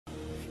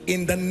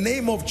in the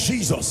name of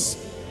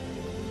Jesus.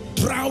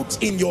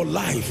 Drought in your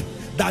life,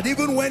 that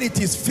even when it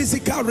is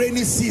physical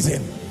rainy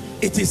season,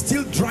 it is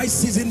still dry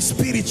season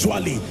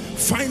spiritually,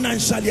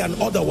 financially and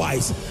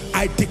otherwise.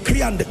 I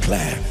decree and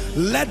declare,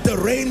 let the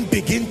rain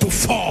begin to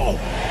fall.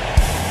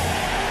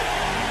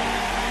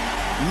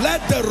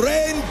 Let the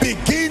rain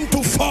begin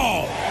to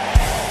fall.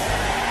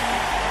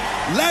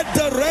 Let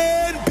the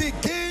rain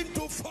begin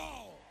to fall.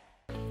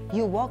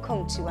 You're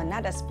welcome to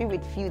another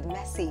spirit-filled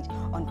message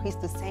on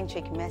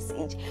Christocentric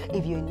Message.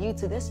 If you're new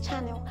to this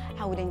channel,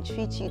 I would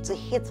entreat you to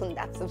hit on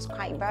that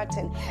subscribe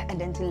button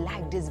and then to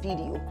like this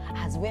video.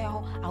 As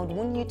well, I would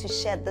want you to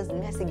share this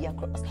message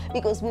across,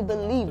 because we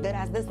believe that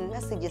as this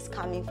message is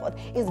coming forth,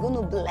 it's going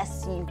to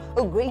bless you.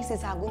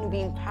 Graces are going to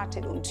be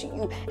imparted unto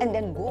you, and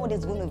then God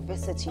is going to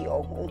visit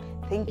your home.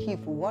 Thank you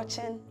for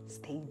watching.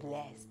 Stay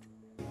blessed.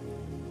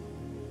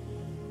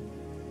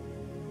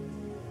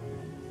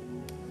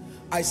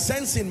 I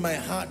sense in my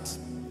heart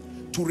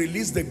to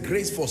release the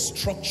grace for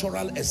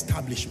structural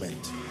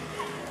establishment.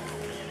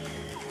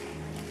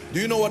 Do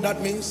you know what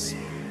that means?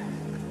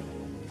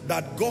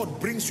 That God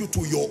brings you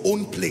to your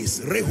own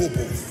place,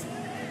 Rehoboth.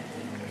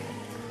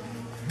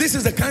 This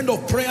is the kind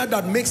of prayer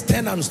that makes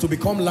tenants to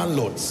become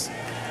landlords.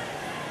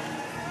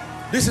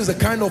 This is the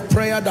kind of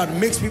prayer that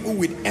makes people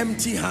with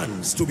empty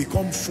hands to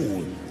become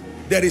full.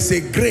 There is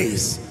a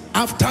grace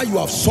after you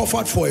have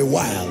suffered for a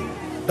while,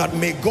 that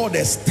may God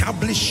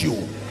establish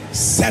you,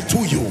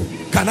 settle you.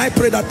 Can I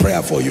pray that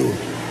prayer for you?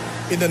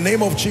 In the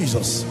name of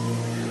Jesus.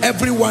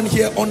 Everyone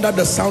here under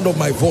the sound of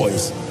my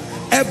voice,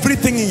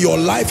 everything in your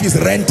life is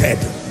rented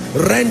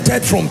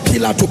from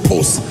pillar to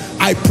post.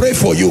 I pray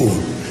for you.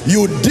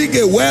 You dig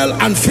a well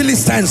and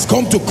Philistines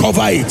come to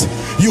cover it.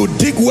 You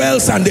dig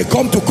wells and they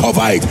come to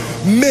cover it.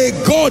 May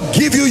God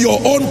give you your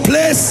own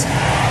place.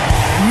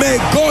 May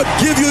God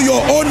give you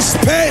your own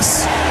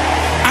space.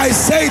 I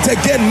say it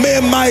again, may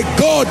my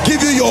God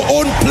give you your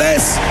own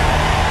place.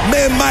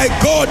 May my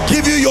God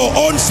give you your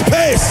own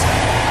space.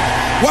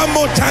 One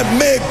more time.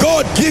 May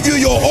God give you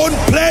your own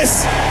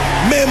place.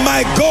 May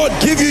my God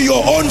give you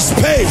your own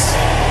space.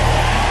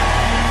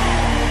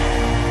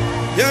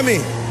 Hear me?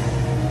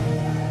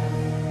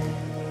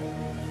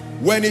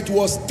 When it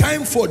was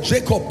time for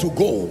Jacob to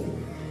go,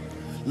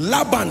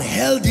 Laban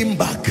held him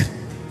back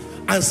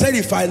and said,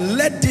 if I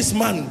let this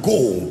man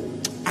go,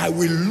 I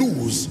will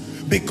lose.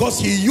 Because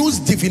he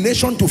used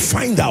divination to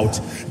find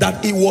out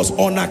that it was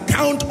on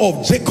account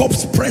of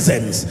Jacob's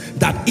presence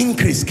that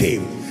increase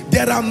came.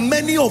 There are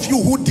many of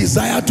you who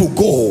desire to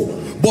go,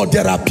 but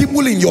there are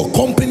people in your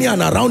company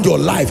and around your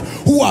life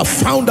who have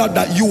found out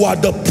that you are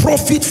the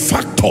profit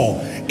factor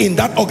in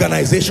that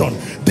organization.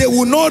 They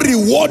will not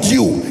reward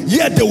you,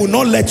 yet they will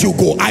not let you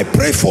go. I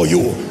pray for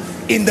you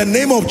in the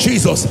name of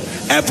Jesus.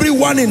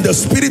 Everyone in the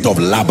spirit of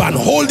Laban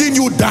holding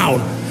you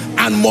down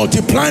and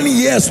multiplying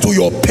years to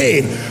your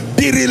pain,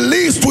 be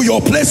released to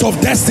your place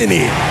of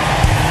destiny.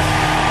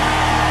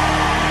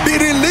 Be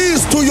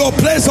released to your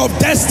place of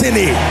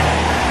destiny.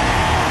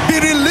 Be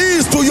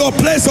released to your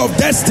place of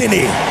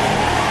destiny.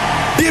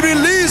 Be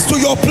released to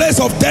your place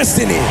of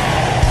destiny.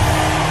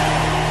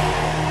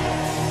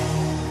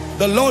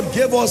 The Lord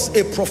gave us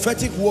a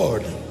prophetic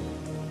word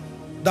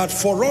that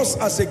for us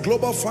as a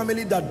global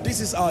family, that this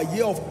is our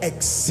year of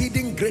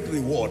exceeding great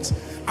rewards.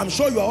 I'm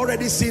sure you are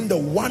already seeing the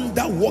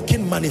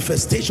wonder-working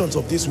manifestations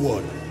of this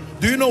word.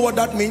 Do you know what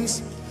that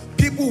means?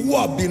 People who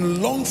have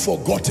been long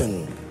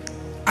forgotten.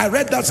 I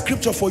read that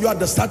scripture for you at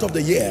the start of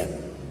the year,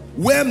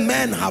 where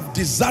men have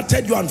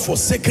deserted you and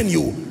forsaken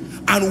you,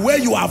 and where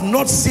you have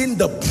not seen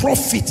the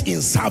profit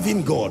in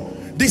serving God.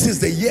 This is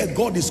the year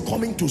God is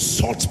coming to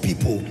sort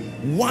people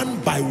one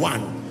by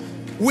one.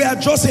 We are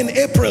just in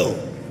April.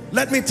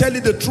 Let me tell you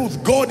the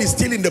truth, God is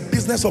still in the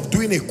business of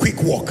doing a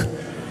quick walk.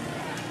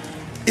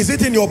 Is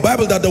it in your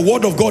Bible that the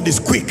word of God is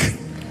quick?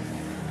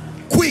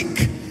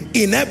 Quick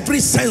in every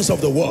sense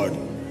of the word.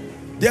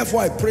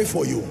 Therefore I pray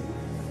for you,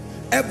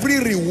 every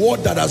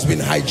reward that has been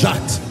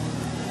hijacked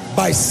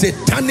by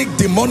satanic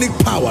demonic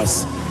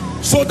powers,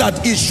 so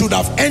that it should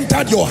have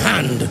entered your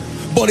hand,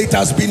 but it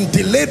has been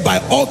delayed by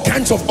all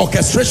kinds of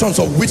orchestrations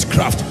of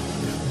witchcraft,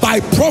 by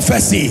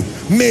prophecy,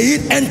 may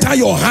it enter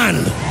your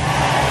hand.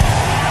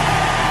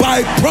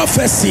 By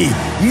prophecy,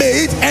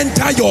 may it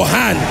enter your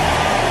hand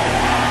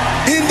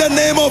in the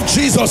name of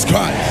Jesus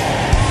Christ.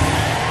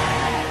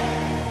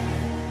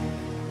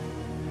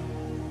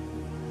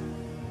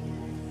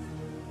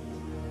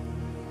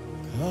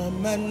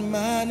 Come and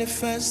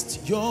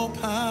manifest your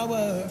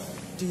power.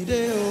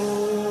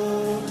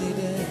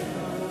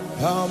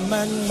 Come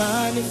and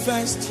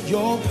manifest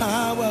your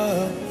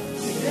power.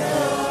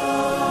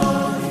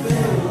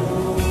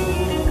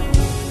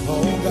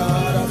 Oh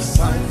God of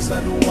signs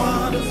and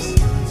wonders,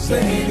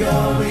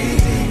 Savior,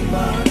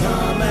 Redeemer,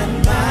 come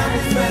and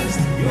manifest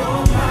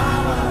your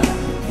power.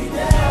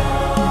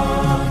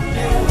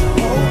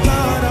 Oh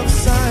God of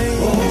signs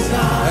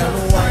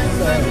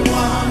and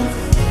wonders,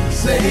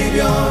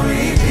 Savior,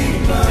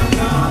 Redeemer,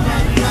 come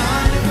and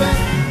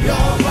manifest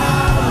your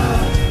power.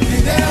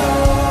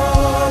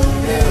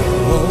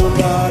 Oh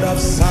God of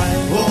signs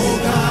and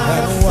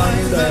wonders,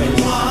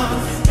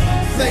 wonders.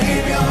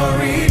 Savior,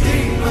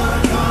 Redeemer,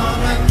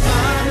 come and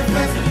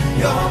manifest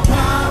your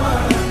power.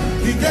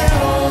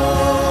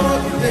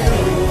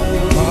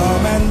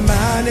 Come and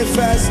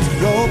manifest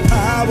your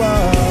power.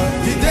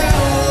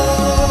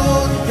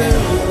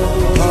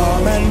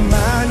 Come and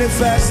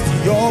manifest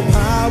your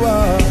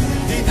power.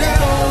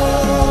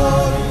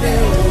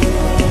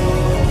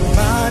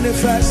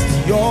 Manifest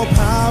your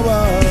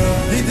power.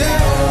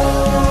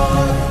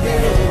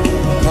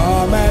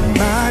 Come and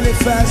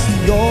manifest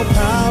your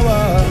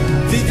power.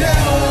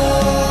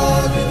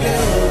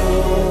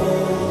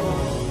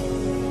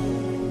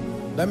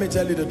 Let me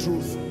tell you the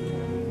truth.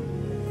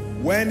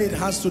 When it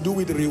has to do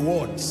with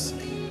rewards,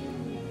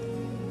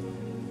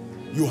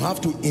 you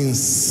have to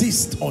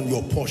insist on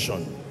your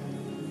portion.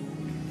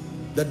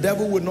 The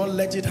devil will not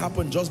let it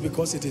happen just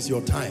because it is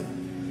your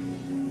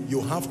time.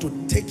 You have to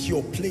take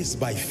your place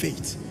by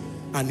faith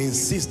and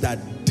insist that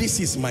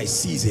this is my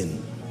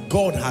season.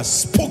 God has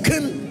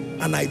spoken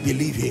and I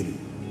believe him.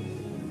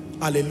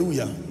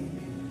 Hallelujah.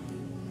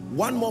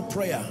 One more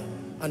prayer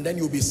and then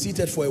you'll be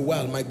seated for a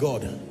while. My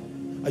God,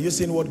 are you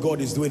seeing what God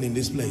is doing in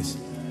this place?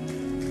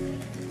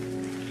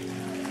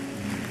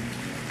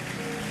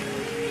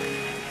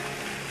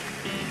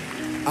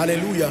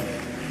 Hallelujah.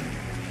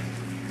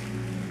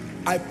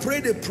 I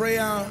prayed a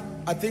prayer,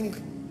 I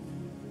think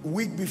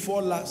week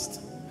before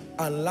last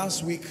and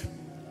last week,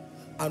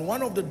 and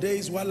one of the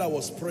days while I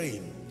was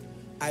praying,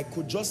 I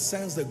could just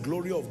sense the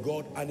glory of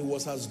God, and it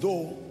was as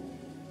though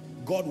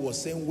God was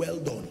saying, well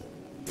done.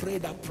 Pray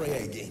that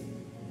prayer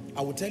again.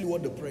 I will tell you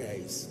what the prayer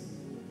is.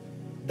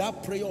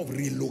 That prayer of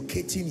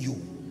relocating you,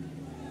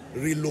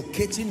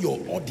 relocating your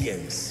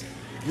audience.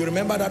 You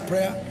remember that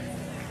prayer?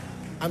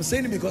 I'm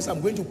saying it because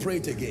I'm going to pray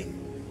it again.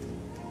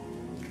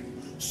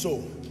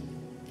 So,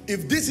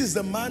 if this is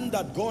the man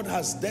that God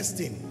has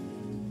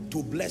destined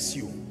to bless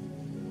you,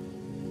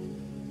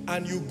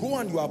 and you go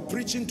and you are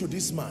preaching to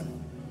this man,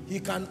 he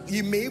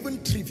may even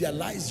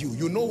trivialize you.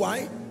 You know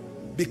why?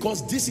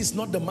 Because this is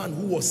not the man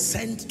who was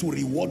sent to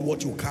reward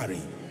what you carry.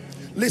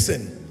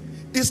 Listen,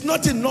 it's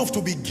not enough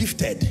to be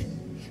gifted.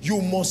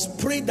 You must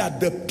pray that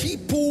the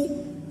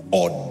people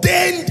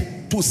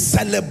ordained to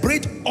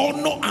celebrate,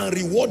 honor and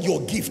reward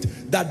your gift,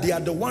 that they are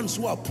the ones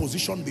who are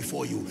positioned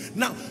before you.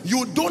 Now,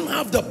 you don't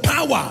have the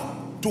power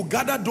to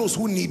gather those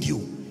who need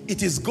you.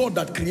 It is God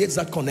that creates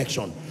that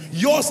connection.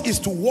 Yours is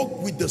to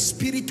walk with the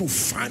Spirit to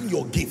fan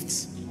your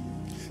gifts.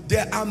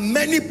 There are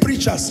many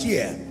preachers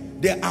here.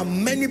 There are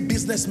many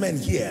businessmen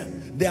here.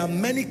 There are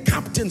many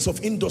captains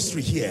of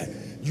industry here.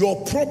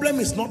 Your problem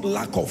is not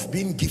lack of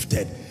being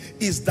gifted.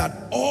 Is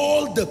that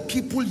all the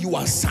people you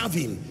are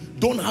serving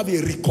don't have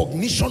a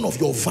recognition of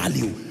your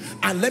value.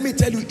 And let me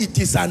tell you, it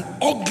is an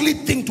ugly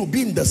thing to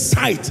be in the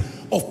sight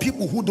of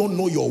people who don't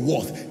know your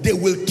worth. They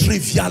will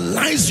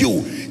trivialize you,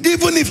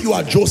 even if you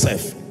are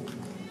Joseph.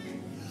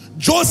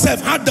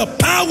 Joseph had the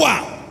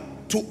power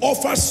to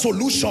offer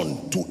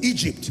solution to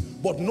Egypt,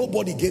 but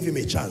nobody gave him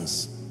a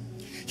chance.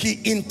 He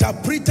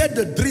interpreted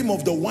the dream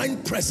of the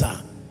wine presser.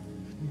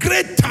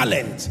 Great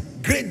talent,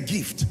 great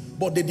gift,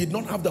 but they did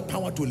not have the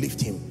power to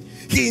lift him.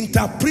 He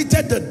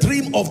interpreted the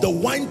dream of the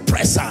wine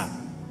presser.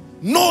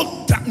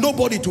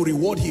 Nobody to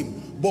reward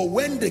him. But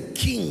when the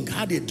king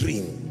had a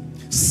dream,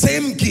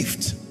 same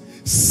gift,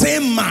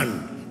 same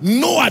man,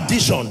 no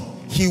addition,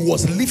 he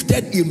was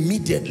lifted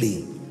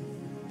immediately.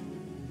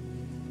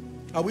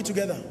 Are we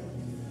together?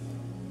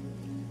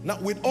 Now,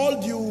 with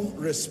all due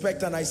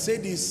respect, and I say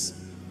this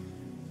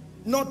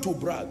not to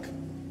brag,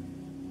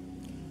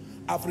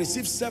 I've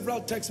received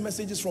several text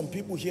messages from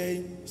people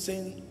here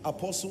saying,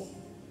 Apostle,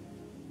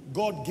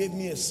 God gave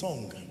me a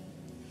song.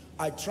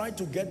 I tried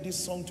to get this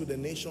song to the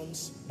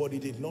nations, but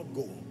it did not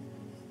go.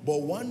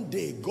 But one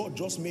day, God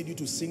just made you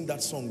to sing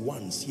that song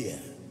once here.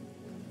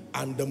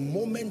 And the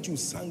moment you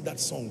sang that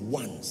song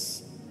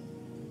once,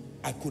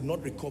 I could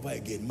not recover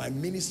again. My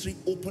ministry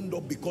opened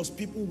up because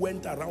people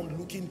went around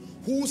looking,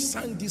 who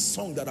sang this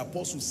song that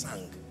Apostle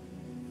sang?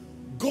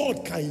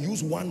 God can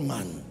use one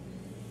man.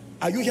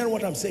 Are you hearing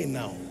what I'm saying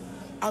now?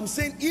 I'm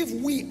saying if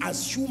we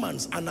as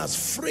humans and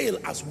as frail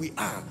as we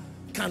are,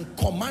 can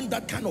command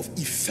that kind of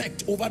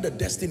effect over the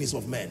destinies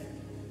of men.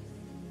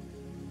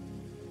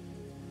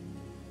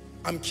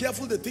 I'm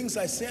careful the things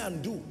I say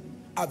and do.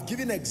 I've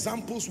given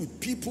examples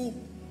with people.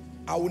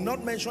 I will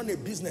not mention a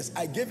business.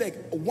 I gave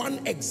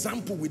one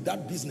example with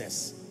that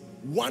business.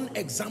 One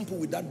example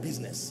with that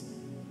business.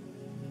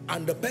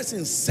 And the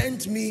person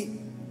sent me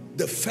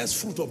the first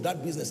fruit of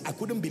that business. I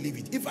couldn't believe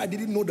it. If I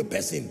didn't know the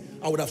person,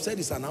 I would have said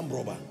it's an armed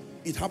robber.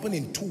 It happened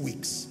in 2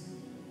 weeks.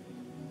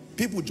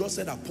 People just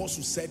said,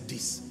 Apostle said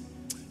this.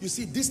 You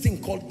see, this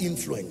thing called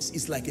influence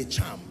is like a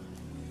charm.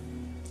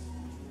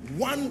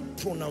 One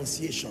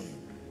pronunciation.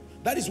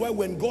 That is why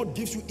when God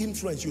gives you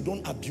influence, you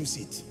don't abuse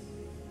it.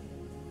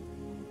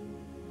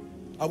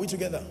 Are we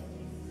together?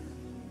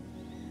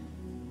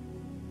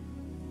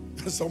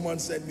 Someone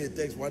sent me a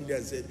text one day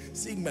and said,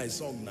 sing my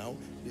song now.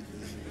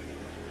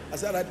 I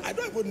said, I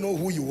don't even know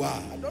who you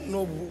are. I don't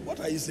know, what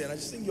are you saying? I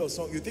just sing your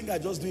song. You think I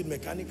just do it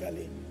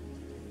mechanically?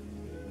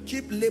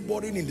 Keep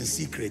laboring in the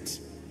secret.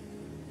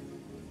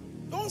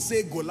 Don't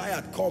say,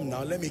 Goliath, come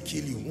now, let me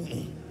kill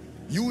you.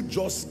 You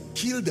just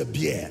kill the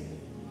bear.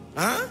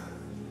 Huh?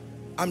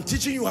 I'm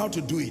teaching you how to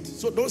do it.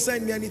 So don't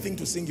send me anything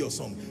to sing your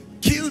song.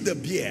 Kill the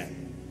bear.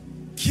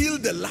 Kill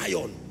the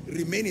lion.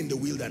 Remain in the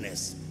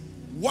wilderness.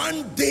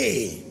 One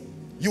day,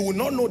 you will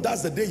not know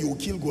that's the day you will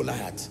kill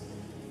Goliath.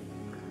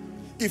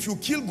 If you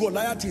kill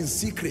Goliath in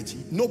secret,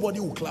 nobody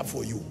will clap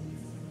for you.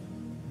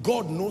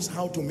 God knows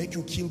how to make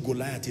you kill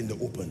Goliath in the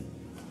open.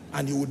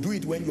 And he will do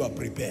it when you are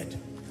prepared.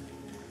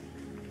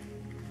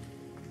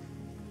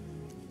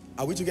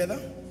 Are we together?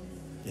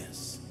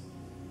 Yes.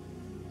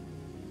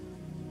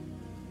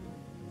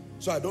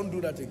 So I don't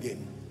do that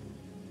again.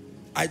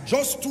 I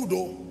just stood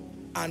though,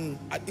 and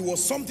it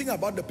was something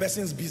about the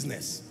person's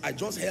business. I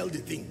just held the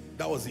thing.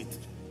 That was it.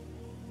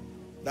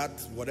 That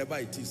whatever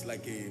it is,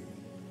 like a,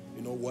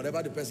 you know,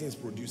 whatever the person is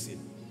producing.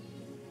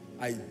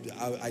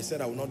 I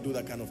said I will not do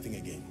that kind of thing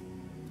again.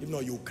 If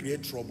not, you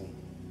create trouble.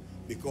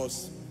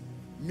 Because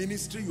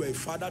ministry, you are a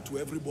father to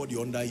everybody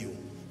under you.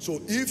 So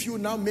if you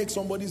now make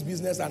somebody's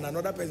business and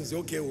another person say,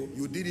 okay, well,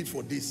 you did it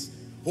for this.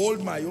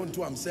 Hold my own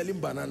too, I'm selling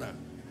banana.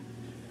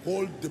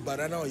 Hold the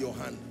banana on your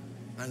hand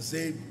and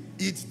say,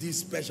 eat this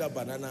special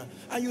banana.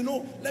 And you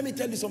know, let me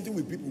tell you something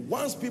with people.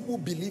 Once people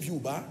believe you,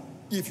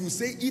 if you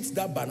say eat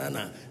that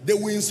banana, they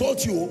will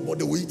insult you, but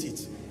they will eat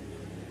it.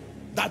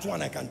 That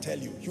one I can tell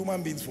you.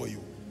 Human beings for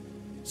you.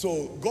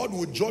 So God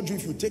will judge you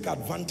if you take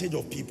advantage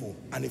of people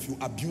and if you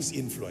abuse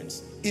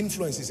influence.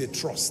 Influence is a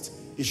trust.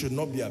 It should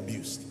not be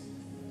abused.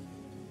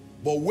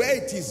 But where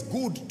it is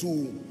good to,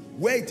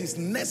 where it is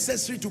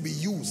necessary to be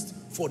used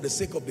for the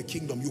sake of the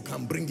kingdom, you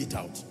can bring it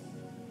out.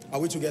 Are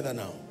we together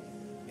now?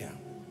 Yeah.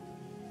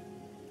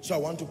 So I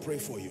want to pray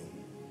for you.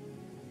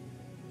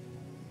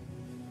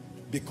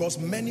 Because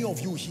many of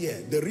you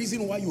here, the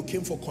reason why you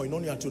came for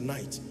Koinonia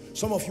tonight,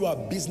 some of you are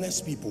business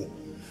people.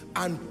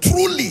 And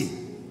truly,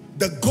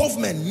 the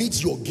government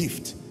needs your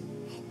gift.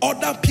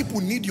 Other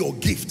people need your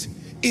gift.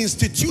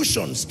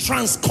 Institutions,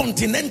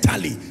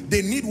 transcontinentally,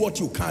 they need what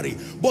you carry.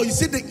 But you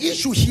see, the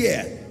issue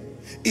here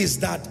is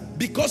that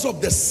because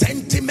of the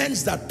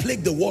sentiments that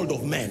plague the world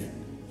of men,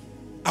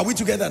 are we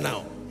together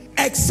now?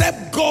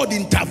 Except God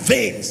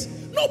intervenes,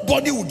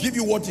 nobody will give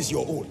you what is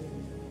your own.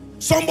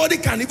 Somebody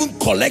can even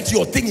collect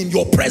your thing in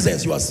your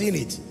presence. You are seeing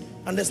it.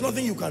 And there's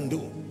nothing you can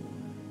do.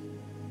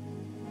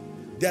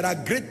 There are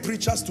great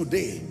preachers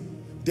today.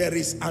 There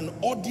is an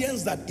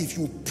audience that if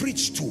you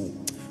preach to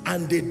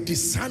and they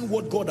discern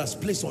what God has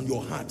placed on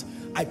your heart,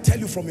 I tell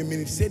you from a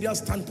ministerial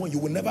standpoint, you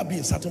will never be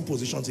in certain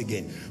positions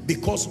again,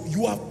 because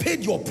you have paid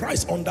your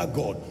price under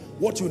God.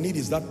 What you need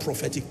is that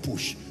prophetic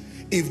push.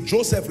 If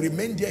Joseph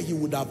remained there, he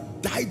would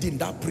have died in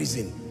that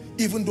prison,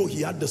 even though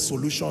he had the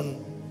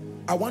solution.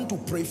 I want to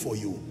pray for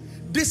you.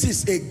 This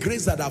is a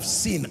grace that I've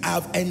seen.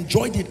 I've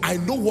enjoyed it. I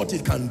know what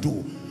it can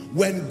do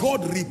when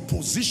God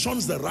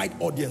repositions the right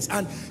audience.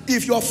 And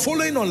if you are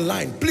following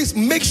online, please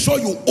make sure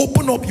you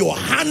open up your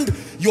hand,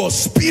 your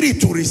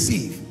spirit to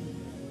receive.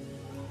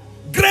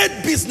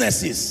 Great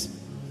businesses,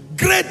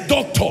 great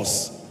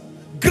doctors,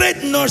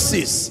 great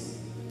nurses,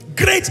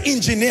 great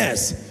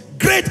engineers,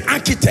 great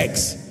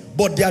architects,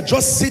 but they are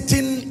just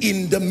sitting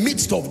in the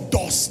midst of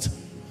dust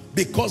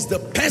because the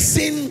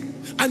person.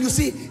 And you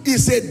see,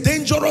 it's a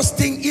dangerous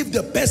thing if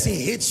the person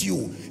hates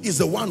you is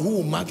the one who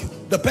will mark you.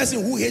 The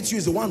person who hates you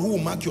is the one who will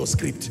mark your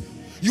script.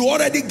 You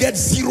already get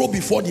 0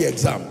 before the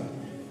exam.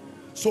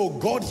 So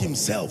God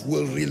himself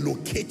will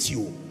relocate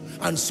you.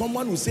 And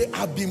someone will say,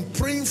 I've been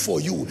praying for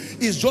you.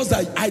 It's just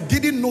that I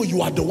didn't know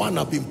you are the one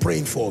I've been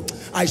praying for.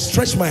 I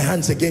stretch my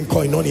hands again,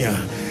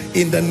 Koinonia.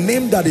 In the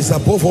name that is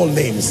above all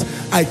names,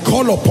 I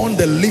call upon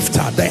the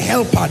lifter, the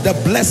helper, the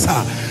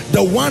blesser,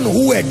 the one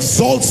who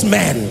exalts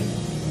men.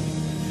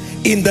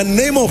 In the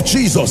name of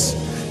Jesus,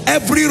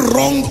 every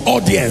wrong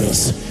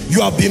audience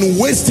you have been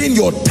wasting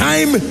your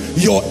time,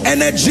 your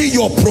energy,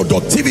 your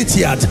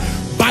productivity at,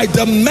 by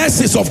the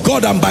mercies of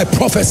God and by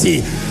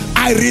prophecy,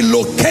 I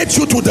relocate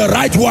you to the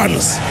right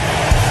ones.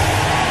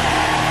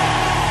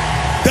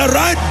 The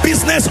right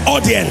business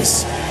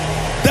audience,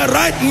 the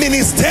right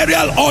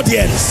ministerial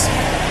audience.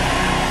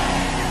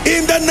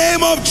 In the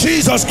name of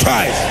Jesus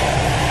Christ.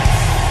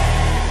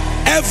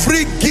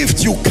 Every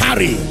gift you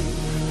carry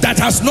that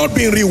has not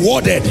been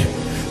rewarded,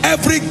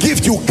 every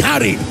gift you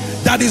carry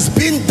that is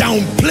being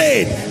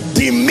downplayed,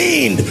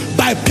 demeaned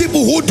by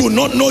people who do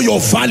not know your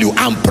value,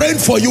 I'm praying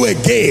for you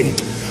again.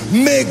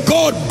 May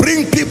God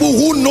bring people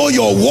who know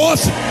your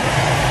worth,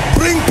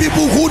 bring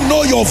people who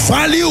know your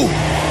value,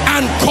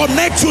 and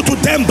connect you to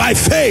them by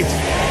faith.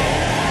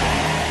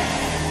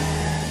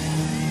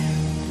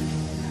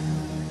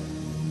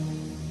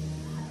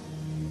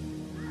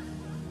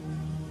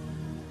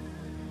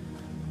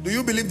 Do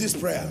you believe this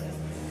prayer?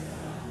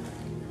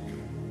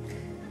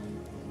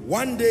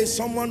 One day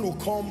someone will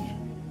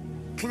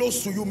come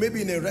close to you,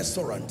 maybe in a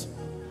restaurant,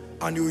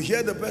 and you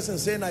hear the person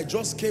saying, I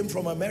just came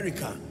from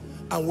America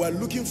and we're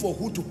looking for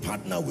who to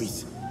partner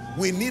with.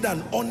 We need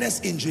an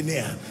honest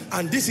engineer.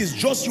 And this is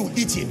just you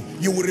eating.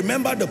 You will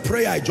remember the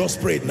prayer I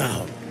just prayed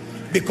now,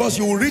 because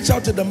you will reach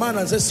out to the man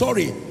and say,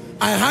 sorry,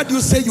 I heard you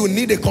say you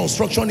need a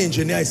construction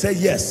engineer. I said,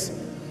 yes.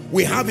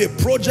 We have a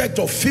project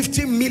of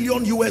 $50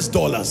 million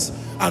US,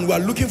 and we are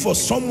looking for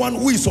someone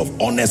who is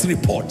of honest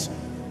report.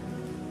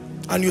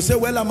 And you say,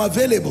 well, I'm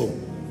available.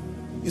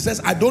 He says,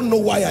 I don't know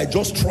why, I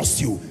just trust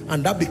you.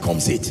 And that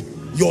becomes it.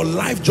 Your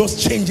life just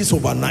changes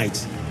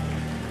overnight.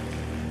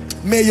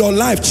 May your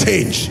life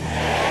change.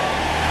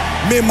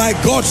 May my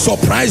God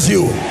surprise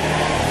you.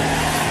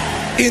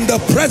 In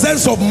the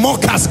presence of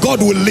mockers,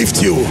 God will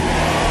lift you.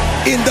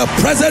 In the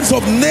presence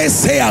of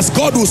naysayers,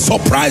 God will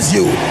surprise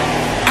you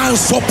and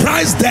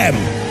surprise them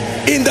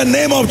in the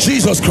name of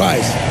Jesus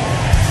Christ.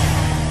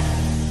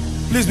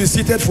 Please be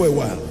seated for a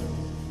while.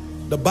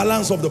 The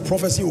balance of the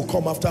prophecy will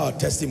come after our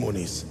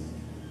testimonies.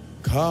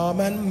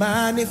 Come and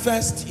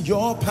manifest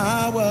your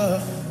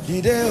power,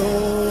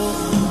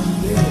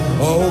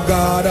 oh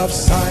God of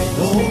signs,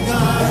 Oh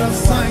God of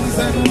signs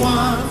and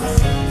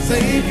wonders,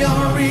 Savior,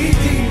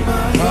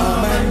 Redeemer,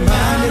 come and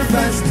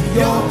manifest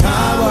your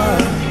power.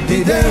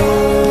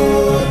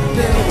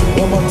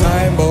 One more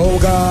time, oh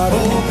God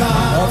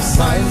of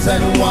signs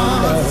and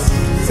wonders,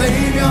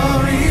 Savior,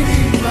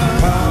 Redeemer,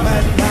 come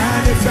and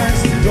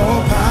manifest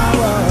your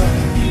power.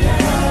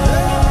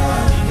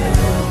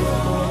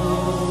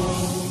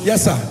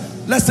 Yes,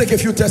 sir. Let's take a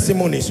few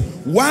testimonies.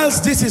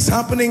 Whilst this is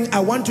happening, I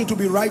want you to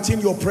be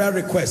writing your prayer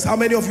request. How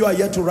many of you are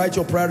yet to write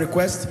your prayer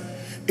request?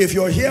 If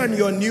you're here and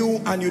you're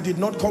new and you did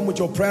not come with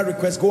your prayer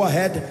request, go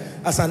ahead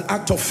as an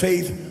act of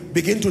faith.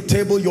 Begin to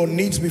table your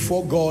needs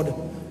before God.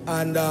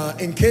 And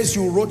in case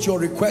you wrote your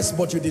request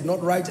but you did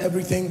not write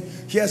everything,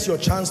 here's your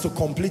chance to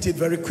complete it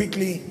very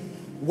quickly.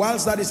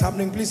 Whilst that is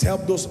happening, please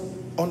help those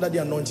under the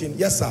anointing.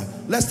 Yes, sir.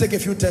 Let's take a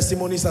few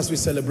testimonies as we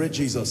celebrate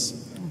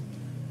Jesus.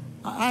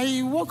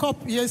 I woke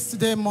up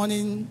yesterday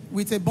morning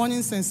with a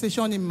burning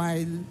sensation in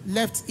my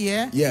left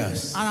ear.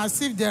 Yes. And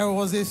as if there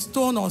was a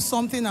stone or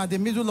something at the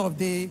middle of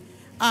the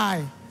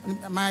eye,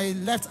 my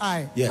left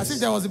eye. Yes. As if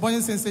there was a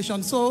burning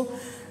sensation. So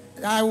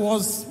I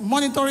was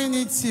monitoring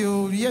it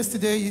till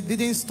yesterday. It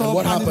didn't stop. And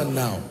what happened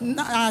now?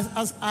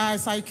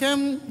 As I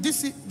came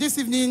this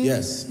evening,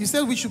 yes, you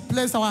said we should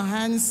place our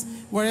hands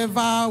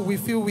wherever we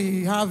feel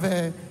we have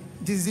a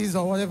disease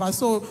or whatever.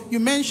 So you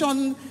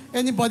mentioned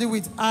anybody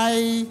with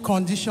eye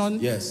condition.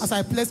 Yes. As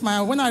I placed my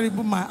eye, when I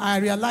removed my eye, I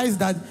realized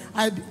that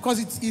because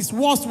it's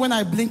worse when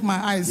I blink my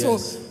eyes. Yes. So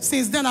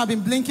since then I've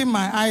been blinking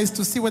my eyes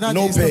to see whether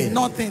no there's pain.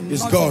 Nothing.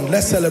 It's gone.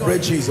 Let's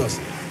celebrate Jesus.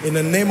 In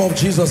the name of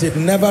Jesus, it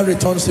never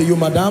returns to you,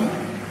 madam.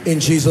 In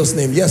Jesus'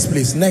 name. Yes,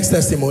 please. Next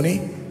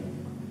testimony.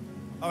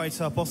 All right,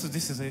 so Apostle,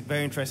 this is a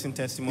very interesting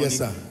testimony. Yes,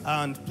 sir.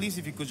 And please,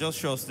 if you could just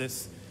show us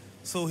this.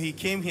 So he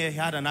came here, he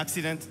had an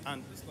accident,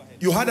 and please go ahead.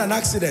 You had an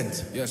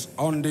accident? Yes,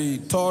 on the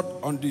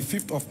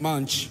 5th of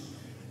March,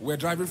 we're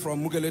driving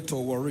from Mugele to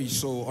Warri.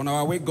 So on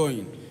our way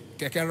going,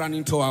 Keke ran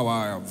into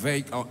our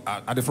vehicle,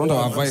 at the front of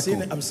our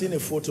vehicle. I'm seeing a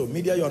photo.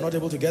 Media, you are not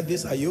able to get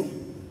this, are you?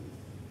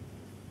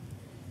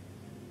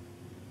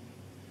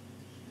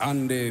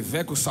 And the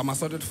vehicle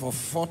somersaulted for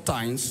 4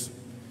 times.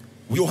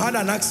 You had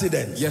an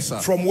accident? Yes, sir.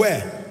 From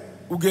where?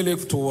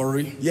 Ugele to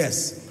Warri.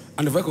 Yes.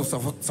 And the vehicle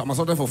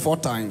somersaulted for 4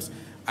 times.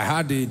 I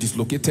had a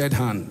dislocated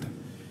hand.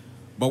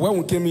 But when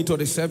we came into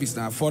the service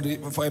now, for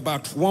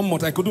about 1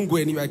 month, I couldn't go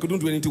anywhere. I couldn't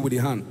do anything with the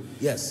hand.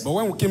 Yes. But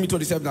when we came into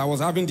the service, I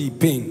was having the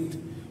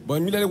pain. But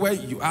immediately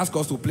when you ask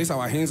us to place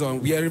our hands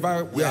on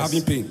wherever we're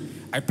having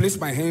pain, I placed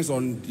my hands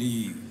on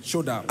the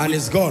shoulder. And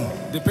it's gone.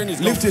 The pain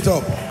is Lift it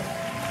up.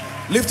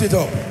 Lift it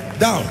up.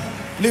 Down.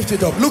 Lift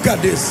it up. Look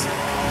at this.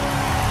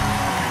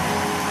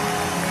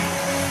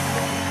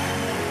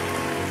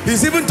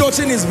 He's even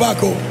touching his back.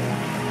 Oh.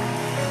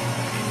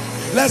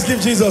 Let's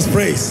give Jesus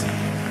praise.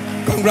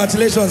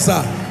 Congratulations,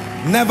 sir.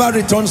 Never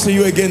returns to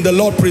you again. The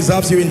Lord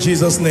preserves you in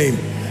Jesus' name.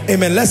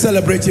 Amen. Let's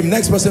celebrate him.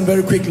 Next person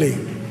very quickly.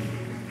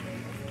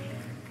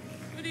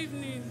 Good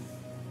evening.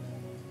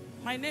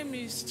 My name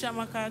is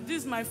Chamaka. This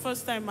is my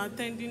first time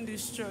attending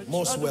this church.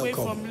 Most all the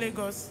welcome. way from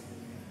Lagos.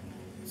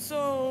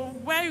 So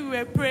while we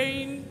were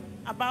praying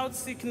about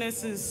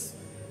sicknesses,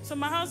 so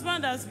my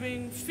husband has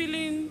been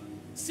feeling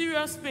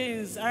serious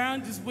pains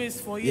around his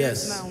waist for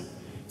years now.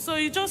 So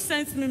he just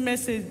sent me a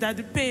message that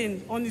the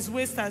pain on his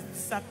waist has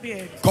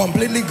disappeared.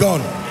 Completely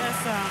gone.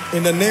 Yes, sir.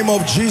 In the name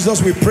of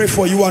Jesus, we pray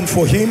for you and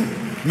for him.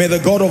 May the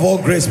God of all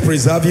grace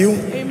preserve you.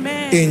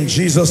 Amen. In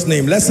Jesus'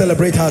 name. Let's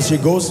celebrate her as she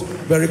goes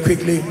very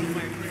quickly.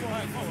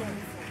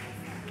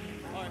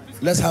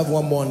 Let's have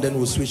one more and then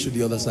we'll switch to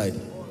the other side.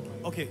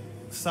 Okay,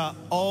 sir,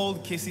 all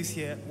cases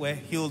here were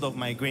healed of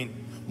migraine.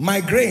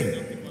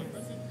 Migraine?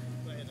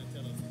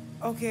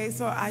 Okay,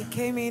 so I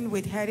came in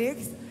with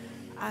headaches.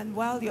 And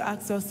while you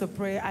asked us to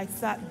pray, I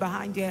sat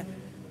behind you.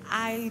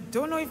 I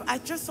don't know if I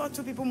just saw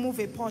 2 people move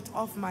a pot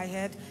off my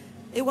head.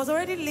 It was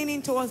already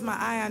leaning towards my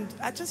eye, and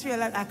I just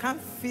realized I can't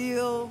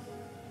feel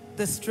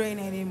the strain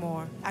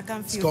anymore. I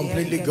can't feel it's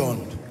completely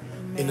gone.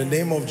 In the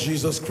name of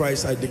Jesus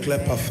Christ, I declare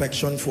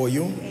perfection for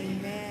you.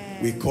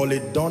 Amen. We call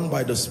it done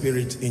by the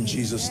Spirit in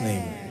Jesus'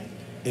 name.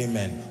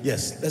 Amen.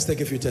 Yes, let's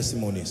take a few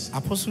testimonies.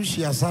 Apostle,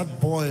 she has had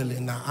boil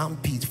in her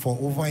armpit for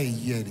over a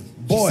year.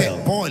 Boil. She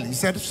said, boil. He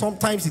said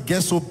sometimes it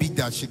gets so big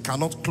that she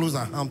cannot close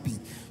her armpit.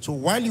 So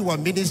while you were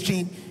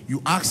ministering,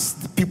 you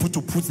asked the people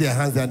to put their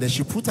hands there, and then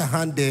she put her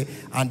hand there,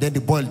 and then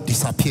the boil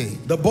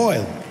disappeared. The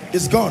boil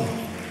is gone. It's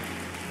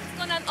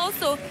gone. And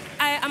also,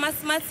 I am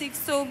asthmatic,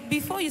 so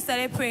before you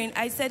started praying,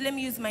 I said, let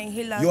me use my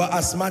inhaler. You are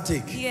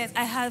asthmatic? Yes,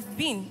 I have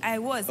been. I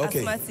was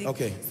asthmatic.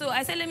 Okay. So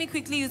I said, let me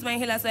quickly use my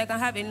inhaler so I can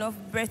have enough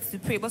breath to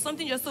pray. But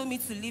something just told me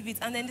to leave it.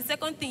 And then the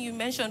second thing you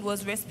mentioned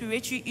was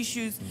respiratory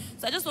issues.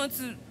 So I just want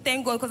to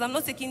thank God because I'm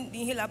not taking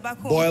the inhaler back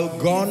home. Boil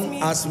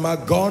gone, asthma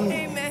gone,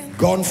 Amen.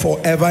 Gone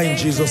forever in Amen.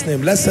 Jesus'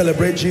 name. Let's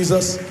celebrate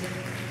Jesus.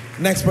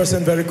 Next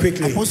person very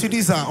quickly. Apostle,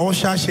 this is an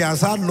usher. She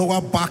has had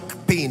lower back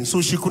pain,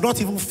 so she could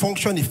not even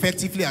function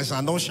effectively as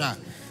an usher.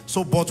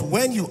 So, but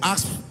when you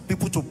ask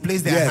people to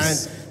place their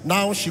hands,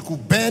 now she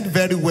could bend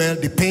very well.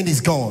 The pain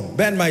is gone.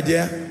 Bend, my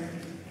dear.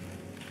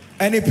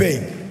 Any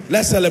pain.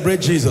 Let's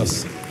celebrate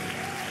Jesus.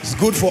 It's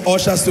good for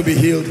ushers to be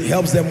healed.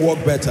 Helps them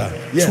walk better.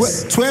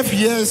 Yes. 12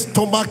 years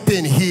stomach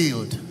pain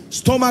healed.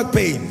 Stomach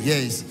pain.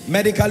 Yes.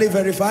 Medically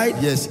verified.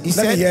 Yes.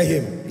 Let me hear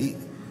him.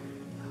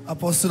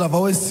 Apostle, I've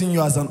always seen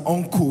you as an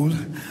uncle.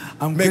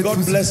 May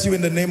God bless you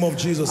in the name of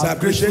Jesus. I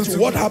appreciate you.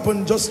 What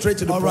happened? Just straight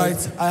to the point. All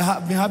right. I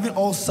have been having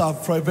ulcer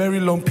for a very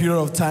long period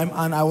of time,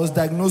 and I was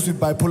diagnosed with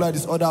bipolar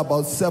disorder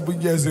about 7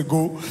 years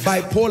ago.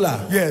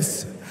 Bipolar?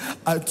 Yes.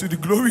 And to the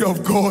glory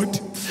of God,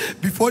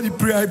 before the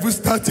prayer even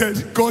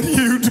started, God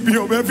healed me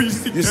of every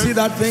sickness. You see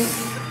that thing?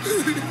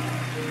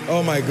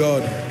 Oh my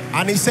God.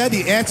 And he said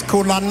he ate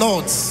cola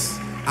nuts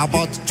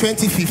about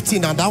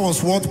 2015, and that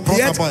was what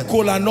brought about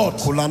cola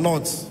nuts. Cola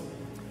nuts.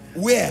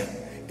 Where?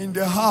 In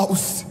the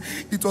house.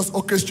 It was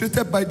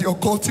orchestrated by the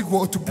occultic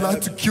world to plan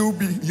to kill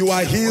me. You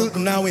are healed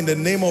now in the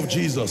name of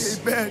Jesus.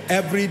 Amen.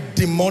 Every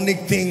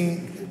demonic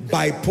thing,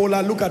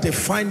 bipolar. Look at a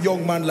fine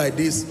young man like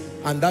this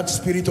and that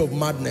spirit of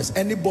madness.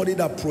 Anybody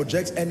that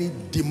projects any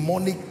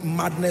demonic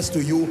madness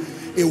to you,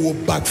 it will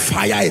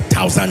backfire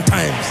 1,000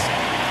 times.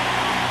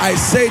 I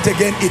say it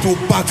again, it will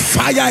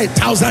backfire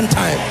 1,000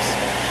 times.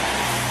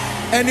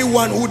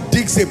 Anyone who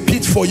digs a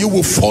pit for you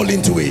will fall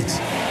into it.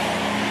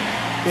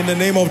 In the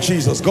name of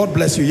Jesus. God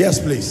bless you. Yes,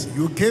 please.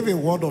 You gave a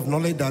word of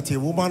knowledge that a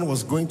woman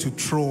was going to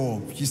throw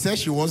up. She said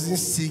she wasn't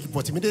sick,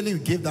 but immediately you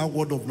gave that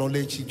word of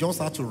knowledge, she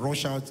just had to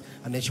rush out,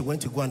 and then she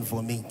went to go and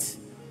vomit.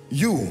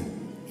 You?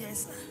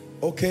 Yes, sir.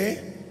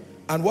 Okay.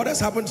 And what has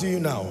happened to you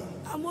now?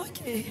 I'm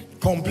okay.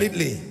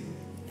 Completely?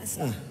 Yes,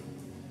 sir.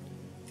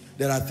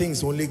 There are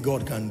things only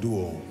God can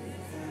do.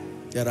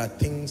 There are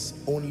things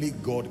only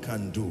God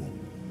can do.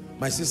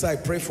 My sister, I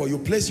pray for you.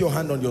 Place your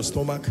hand on your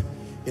stomach.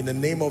 In the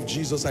name of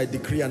Jesus, I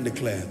decree and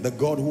declare, the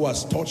God who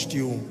has touched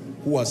you,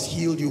 who has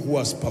healed you, who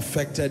has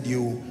perfected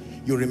you,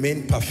 you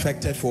remain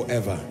perfected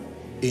forever.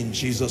 In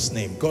Jesus'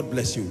 name. God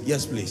bless you.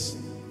 Yes, please.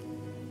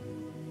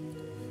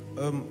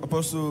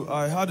 Apostle,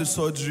 I had a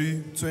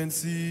surgery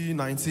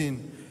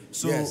 2019.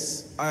 So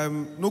yes.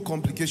 No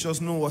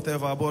complications, no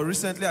whatever. But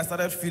recently I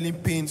started feeling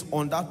pains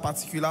on that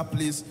particular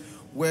place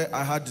where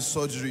I had the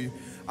surgery.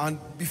 And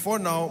before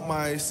now,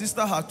 my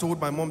sister had told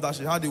my mom that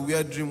she had a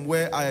weird dream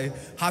where I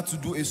had to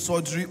do a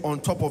surgery on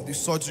top of the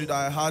surgery that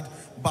I had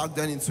back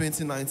then in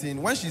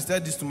 2019. When she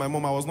said this to my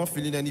mom, I was not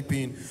feeling any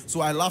pain.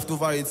 So I laughed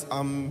over it.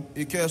 I'm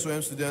a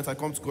KSOM student. I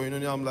come to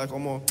Koinonia. I'm like,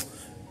 oh,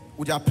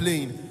 we are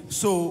playing.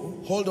 So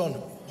hold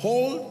on.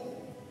 Hold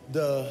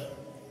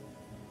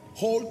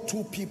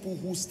two people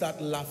who start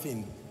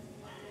laughing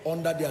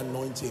under the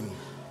anointing.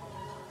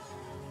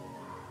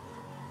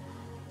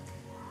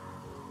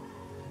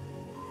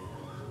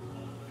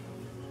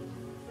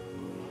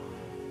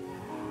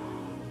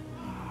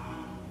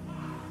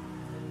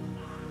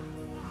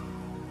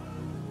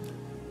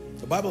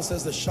 The Bible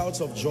says the shouts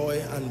of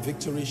joy and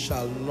victory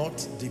shall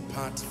not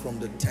depart from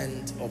the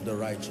tent of the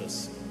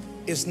righteous.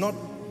 It's not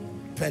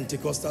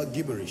Pentecostal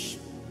gibberish.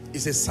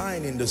 It's a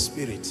sign in the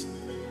spirit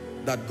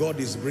that God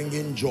is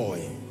bringing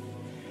joy.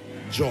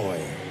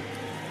 Joy.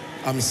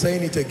 I'm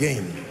saying it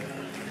again.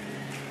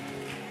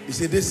 You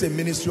see, this is a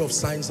ministry of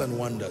signs and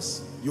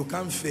wonders. You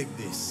can't fake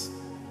this.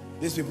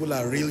 These people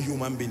are real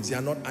human beings. They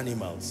are not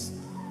animals.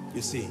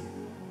 You see,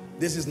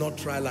 this is not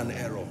trial and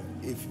error.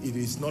 If it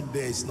is not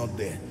there, it's not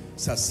there.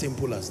 It's as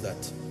simple as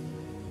that.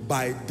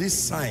 By these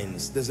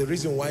signs, there's a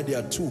reason why there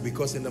are two,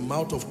 because in the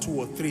mouth of two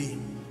or three,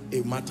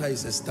 a matter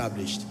is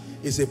established.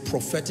 It's a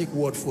prophetic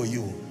word for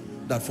you,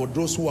 that for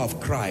those who have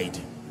cried,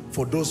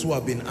 for those who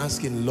have been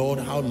asking, Lord,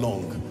 how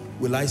long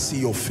will I see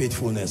your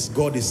faithfulness?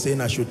 God is saying,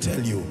 I should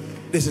tell you,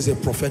 this is a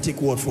prophetic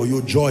word for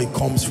you. Joy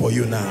comes for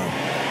you now.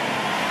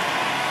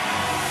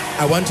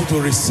 I want you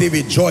to receive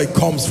it. Joy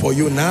comes for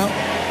you now.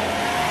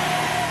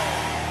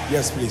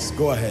 Yes, please,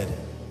 go ahead.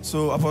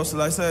 So,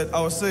 Apostle, I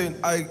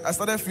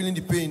started feeling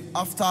the pain.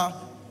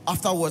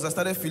 Afterwards, I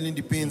started feeling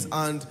the pains.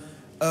 And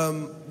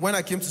when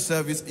I came to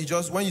service,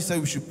 when you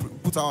said we should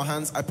put our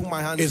hands, I put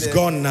my hands It's there,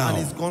 gone now.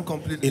 and it's gone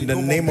completely. In the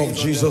name of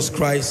Jesus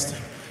Christ,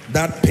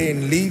 that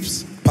pain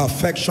leaves.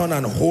 Perfection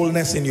and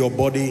wholeness in your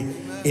body,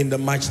 in the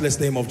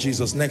matchless name of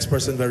Jesus. Next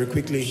person very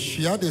quickly.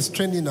 She had a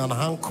strain in an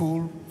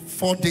ankle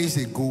 4 days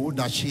ago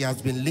that she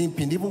has been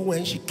limping. Even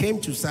when she came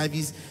to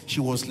service, she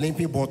was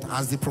limping. But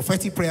as the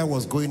prophetic prayer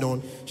was going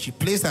on, she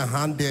placed her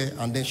hand there,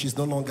 and then she's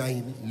no longer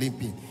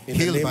limping.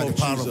 Healed by the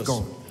power of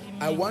God.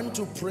 I want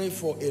to pray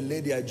for a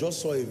lady. I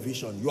just saw a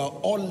vision. You are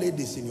all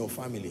ladies in your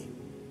family.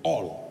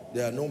 All.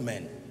 There are no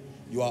men.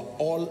 You are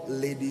all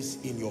ladies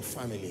in your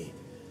family.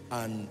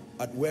 And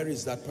where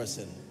is that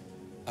person?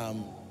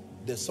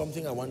 There's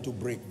something I want to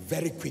break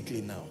very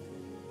quickly now.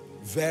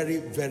 Very,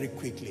 very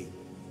quickly.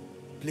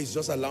 Please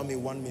just allow me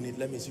 1 minute.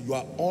 Let me see. You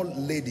are all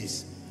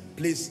ladies.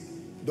 Please,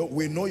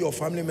 we know your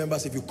family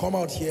members. If you come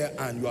out here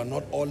and you are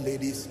not all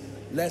ladies,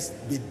 let's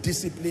be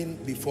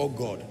disciplined before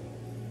God.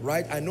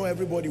 Right? I know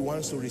everybody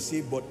wants to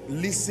receive, but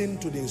listen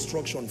to the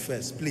instruction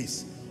first,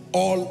 please.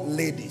 All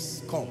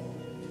ladies, come.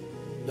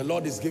 The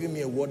Lord is giving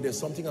me a word. There's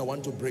something I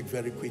want to break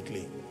very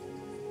quickly.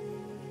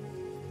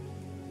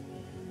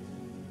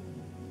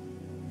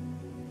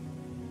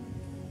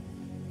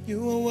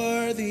 You are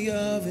worthy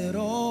of it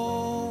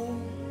all.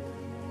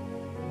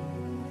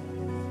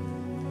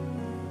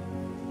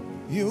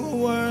 You are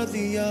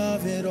worthy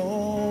of it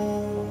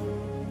all.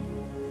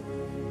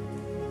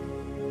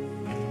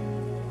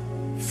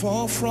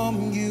 For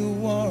from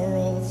you are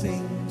all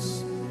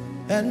things,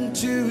 and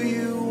to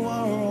you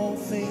are all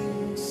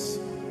things.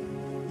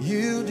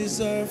 You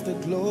deserve the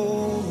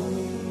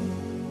glory.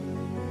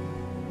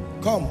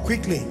 Come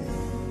quickly.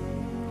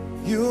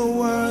 You are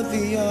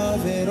worthy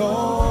of it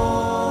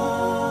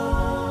all.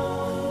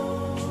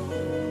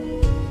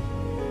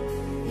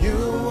 You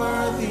are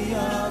worthy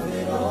of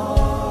it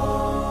all.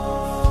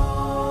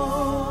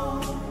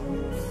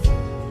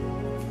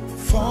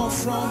 For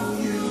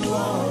from you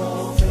are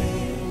all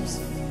things,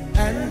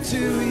 and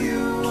to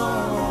you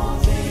are all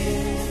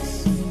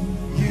things.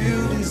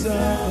 You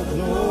deserve the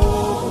glory.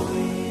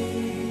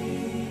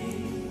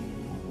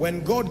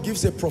 When God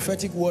gives a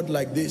prophetic word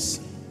like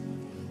this,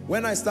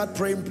 when I start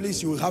praying,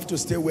 please, you have to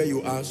stay where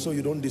you are so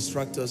you don't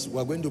distract us.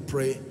 We're going to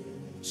pray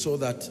so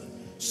that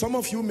some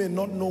of you may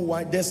not know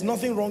why. There's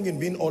nothing wrong in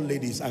being all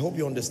ladies. I hope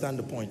you understand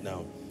the point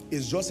now.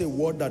 It's just a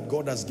word that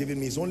God has given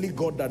me. It's only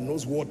God that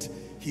knows what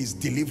he's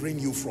delivering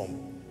you from.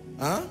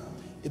 Huh?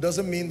 It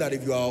doesn't mean that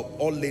if you are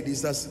all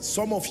ladies, that's,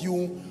 some of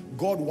you,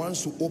 God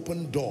wants to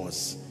open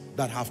doors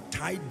that have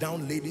tied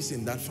down ladies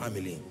in that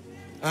family.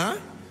 Huh?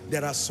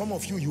 There are some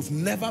of you, you've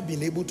never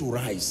been able to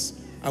rise.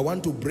 I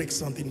want to break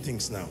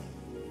things now.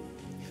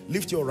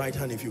 Lift your right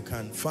hand if you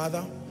can.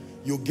 Father,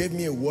 you gave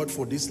me a word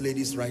for these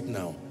ladies right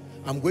now.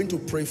 I'm going to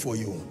pray for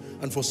you.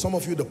 And for some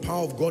of you, the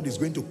power of God is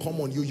going to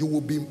come on you. You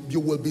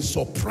will be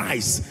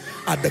surprised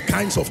at the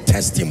kinds of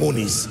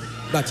testimonies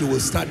that you will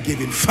start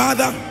giving.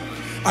 Father,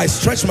 I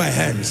stretch my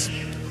hands.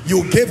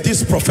 You gave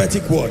this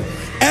prophetic word.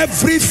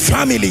 Every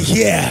family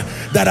here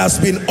that has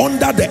been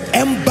under the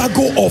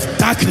embargo of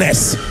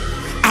darkness,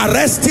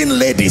 arresting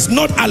ladies,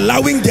 not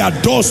allowing their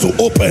doors to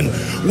open,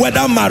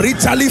 whether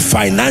maritally,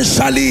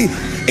 financially,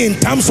 in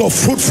terms of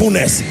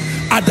fruitfulness.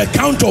 At the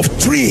count of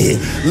 3,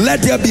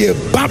 let there be a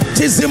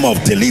baptism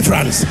of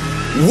deliverance.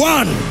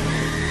 1,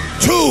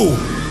 2,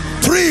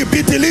 3.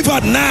 Be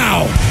delivered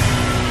now.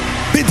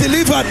 Be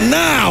delivered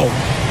now.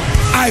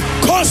 I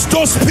curse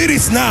those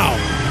spirits now.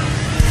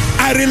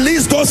 I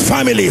release those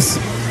families.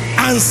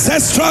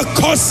 Ancestral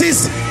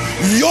curses,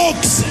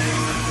 yokes,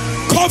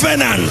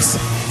 covenants,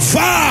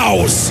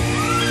 vows,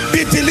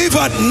 be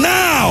delivered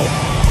now.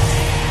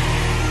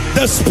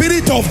 The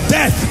spirit of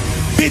death,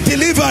 be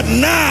delivered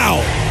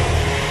now.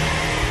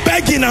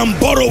 Begging and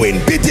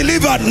borrowing, be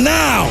delivered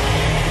now.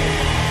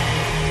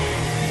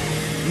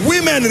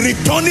 Women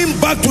returning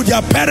back to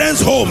their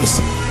parents' homes,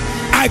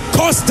 I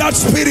curse that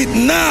spirit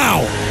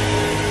now.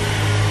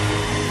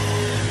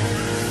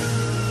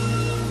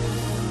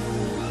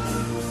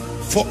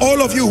 For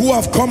all of you who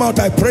have come out,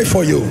 I pray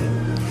for you.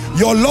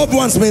 Your loved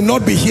ones may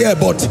not be here,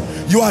 but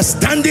you are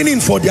standing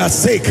in for their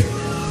sake.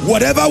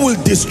 Whatever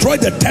will destroy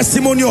the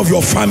testimony of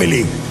your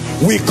family,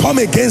 we come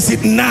against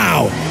it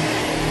now.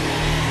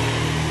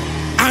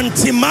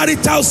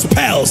 Anti-marital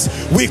spells,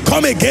 we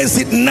come against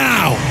it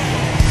now.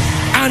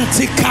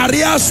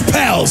 Anti-career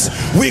spells,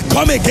 we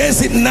come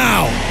against it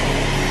now.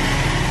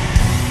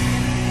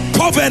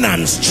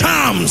 Covenants,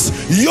 charms,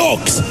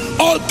 yokes,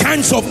 all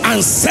kinds of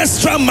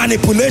ancestral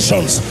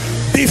manipulations,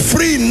 be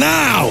free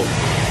now.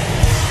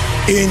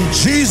 In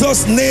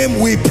Jesus' name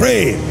we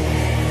pray.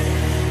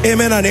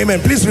 Amen and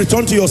amen. Please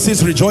return to your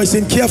seats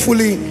rejoicing.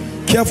 Carefully,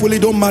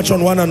 don't march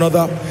on one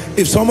another.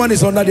 If someone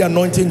is under the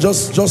anointing,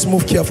 just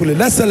move carefully.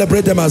 Let's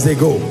celebrate them as they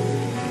go.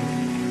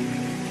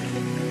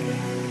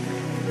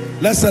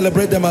 Let's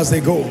celebrate them as they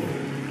go.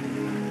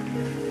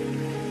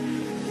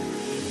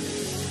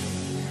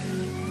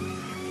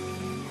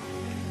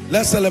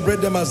 Let's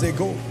celebrate them as they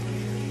go.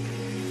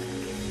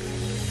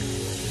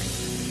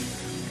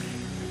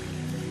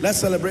 Let's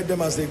celebrate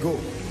them as they go.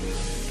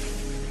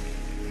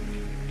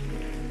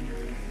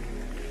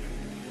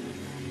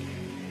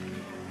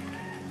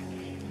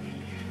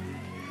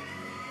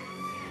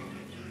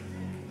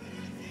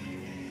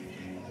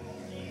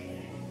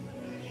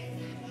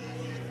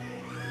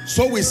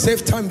 So we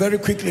save time very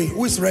quickly.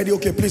 Who is ready?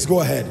 Okay, please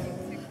go ahead.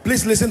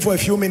 Please listen for a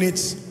few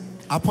minutes.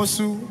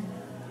 Apostle,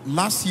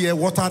 last year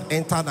water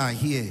entered her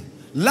ear.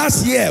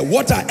 Last year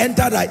water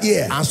entered her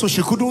ear. And so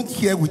she couldn't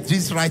hear with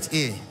this right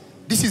ear.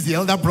 This is the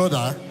elder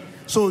brother.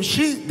 So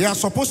they are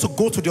supposed to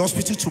go to the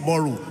hospital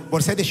tomorrow,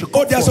 but said they should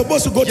come. Oh, they are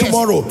supposed to go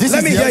tomorrow.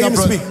 Let me hear him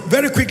speak.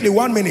 Very quickly,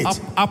 1 minute.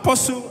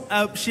 Apostle,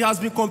 she has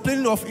been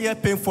complaining of ear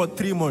pain for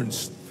 3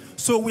 months.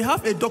 So we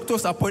have a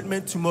doctor's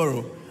appointment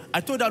tomorrow.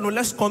 I told her, no,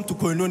 let's come to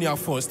Koinonia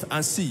first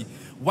and see.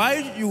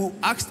 While you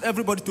asked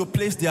everybody to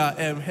place their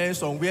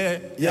hands on where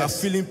they are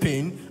feeling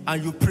pain,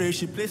 and you pray,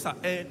 she placed her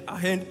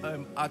hand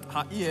at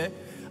her ear.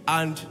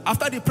 And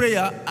after the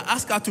prayer, I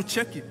asked her to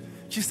check it.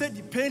 She said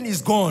the pain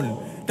is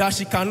gone, that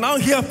she can now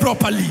hear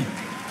properly.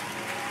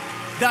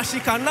 That she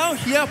can now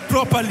hear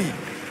properly.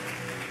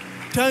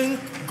 Thank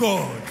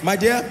God. My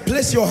dear,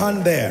 place your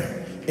hand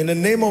there. In the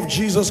name of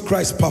Jesus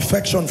Christ,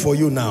 perfection for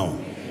you now.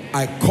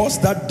 I curse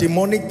that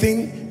demonic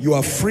thing. You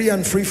are free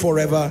and free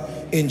forever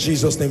in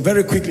Jesus' name.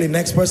 Very quickly,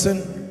 next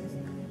person.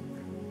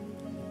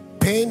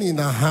 Pain in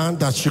her hand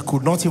that she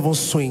could not even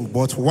swing,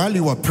 but while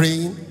you were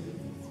praying,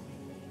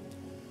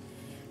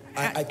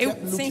 I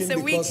kept looking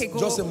because,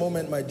 just a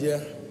moment, my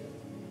dear.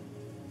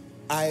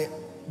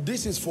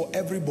 This is for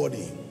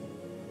everybody.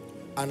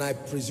 And I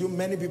presume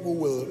many people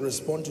will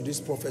respond to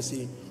this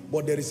prophecy.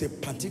 But there is a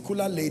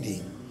particular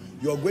lady.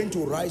 You are going to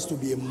rise to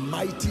be a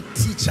mighty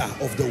teacher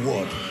of the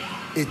word.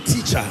 A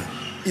teacher.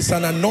 It's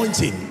an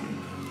anointing.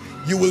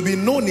 You will be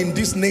known in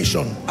this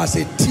nation as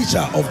a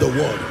teacher of the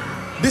word.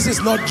 This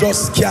is not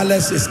just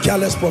careless, it's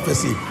careless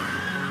prophecy.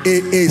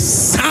 A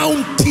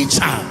sound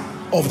teacher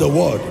of the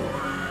word.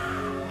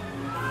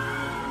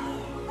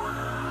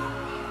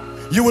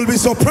 You will be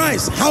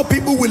surprised how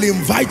people will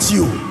invite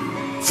you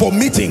for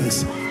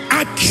meetings.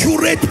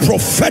 Accurate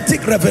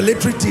prophetic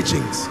revelatory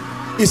teachings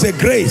is a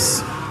grace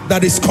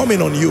that is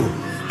coming on you.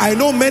 I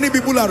know many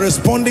people are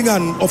responding,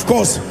 and of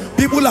course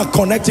people are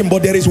connecting,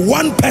 but there is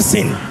one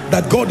person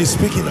that God is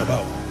speaking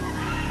about.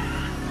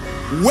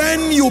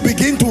 When you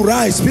begin to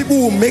rise, people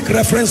will make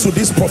reference to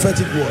this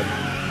prophetic word.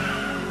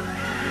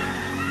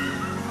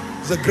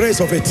 It's the grace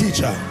of a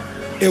teacher,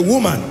 a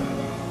woman.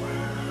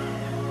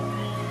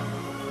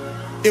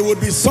 It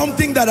would be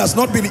something that has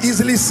not been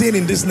easily seen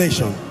in this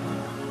nation.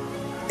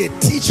 A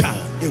teacher,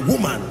 a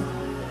woman.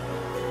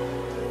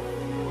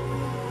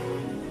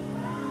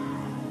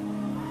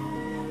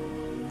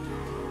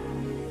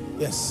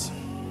 Yes.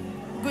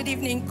 Good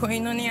evening,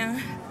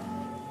 Koinonia.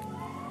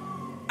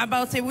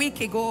 About a week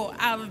ago,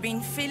 I've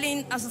been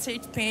feeling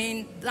associated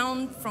pain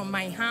down from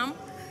my arm.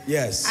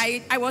 Yes.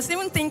 I was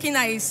even thinking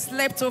I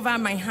slept over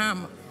my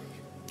arm.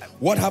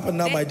 What happened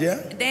now, my dear?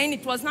 Then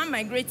it was not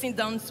migrating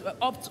down to,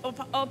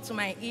 up to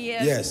my ear.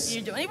 Yes.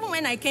 Even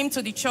when I came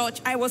to the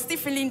church, I was still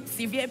feeling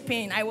severe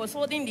pain. I was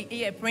holding the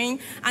ear praying,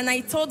 and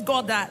I told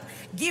God that,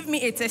 give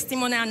me a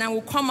testimony and I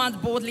will come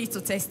out boldly to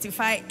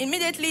testify.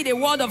 Immediately, the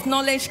word of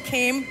knowledge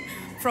came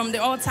from the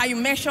altar. You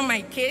mentioned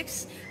my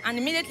case, and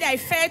immediately I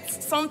felt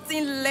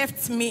something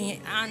left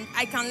me, and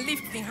I can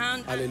lift the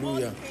hand. Hallelujah. And all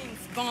the pain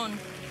is gone.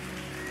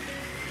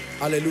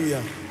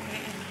 Hallelujah.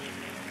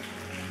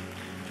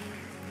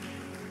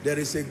 There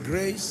is a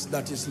grace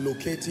that is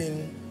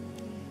locating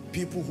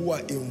people who are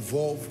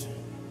involved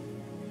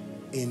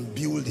in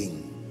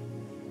building,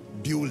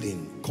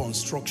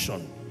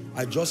 construction.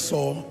 I just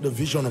saw the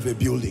vision of a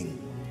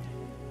building.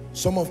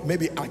 Some of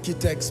maybe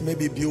architects,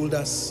 maybe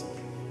builders.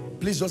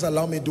 Please just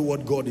allow me to do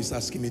what God is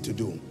asking me to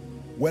do.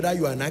 Whether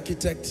you are an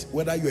architect,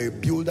 whether you are a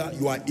builder,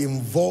 you are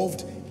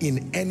involved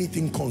in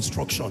anything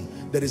construction,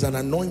 there is an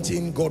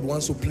anointing God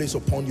wants to place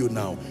upon you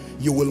now.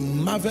 You will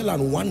marvel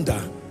and wonder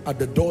at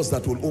the doors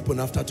that will open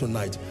after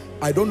tonight.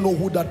 I don't know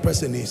who that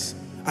person is.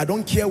 I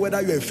don't care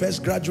whether you're a fresh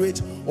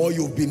graduate or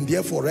you've been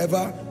there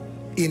forever.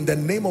 In the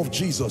name of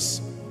Jesus,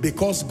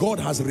 because God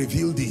has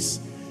revealed this,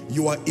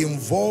 you are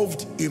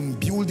involved in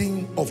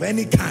building of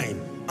any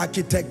kind,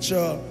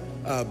 architecture,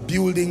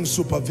 building,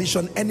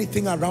 supervision,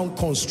 anything around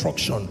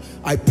construction.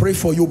 I pray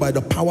for you by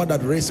the power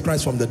that raised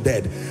Christ from the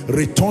dead.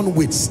 Return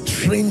with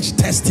strange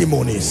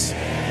testimonies.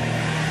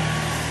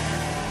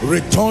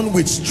 Return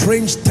with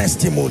strange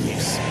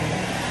testimonies.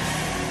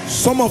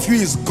 Some of you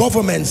is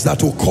governments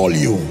that will call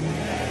you.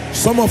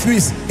 Some of you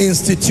is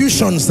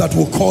institutions that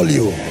will call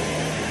you.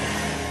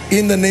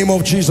 In the name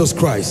of Jesus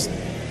Christ.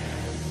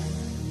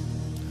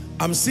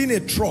 I'm seeing a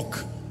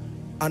truck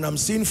and I'm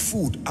seeing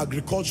food,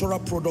 agricultural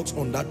products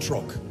on that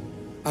truck.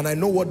 And I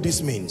know what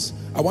this means.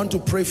 I want to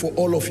pray for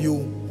all of you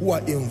who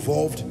are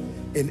involved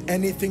in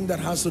anything that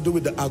has to do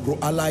with the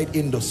agro-allied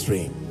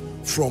industry.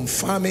 From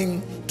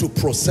farming to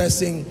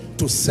processing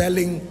to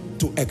selling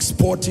to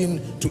exporting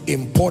to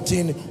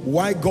importing.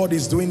 Why God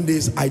is doing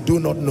this, I do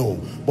not know.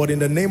 But in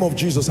the name of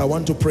Jesus, I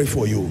want to pray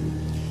for you.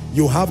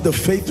 You have the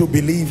faith to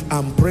believe.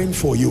 I'm praying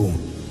for you.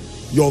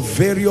 Your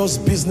various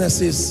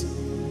businesses,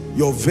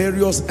 your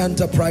various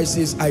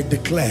enterprises, I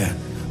declare,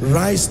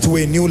 rise to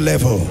a new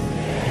level.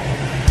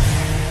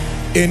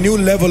 A new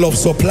level of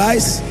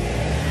supplies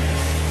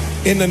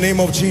in the name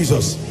of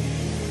Jesus.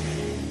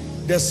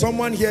 There's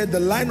someone here, the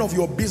line of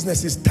your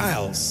business is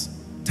tiles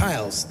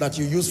that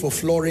you use for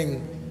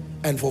flooring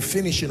and for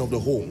finishing of the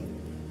home.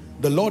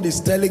 The Lord is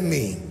telling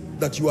me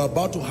that you are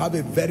about to have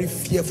a very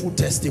fearful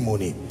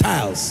testimony.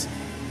 Tiles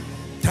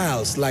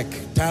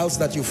like tiles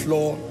that you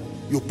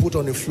put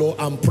on the floor.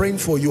 I'm praying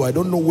for you. I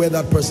don't know where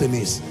that person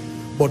is,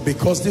 but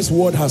because this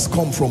word has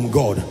come from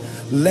God,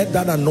 let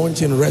that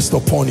anointing rest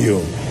upon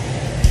you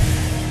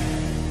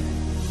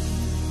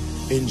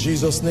in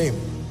Jesus' name.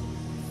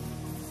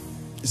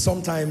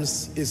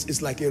 Sometimes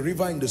it's like a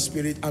river in the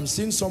spirit. I'm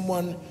seeing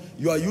someone,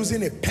 you are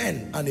using a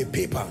pen and a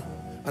paper,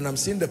 and I'm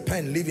seeing the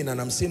pen leaving and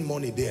I'm seeing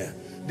money there.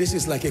 This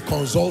is like a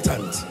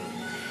consultancy.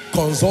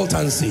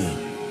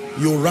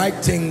 You write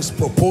things,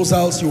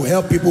 proposals, you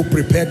help people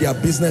prepare their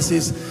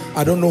businesses.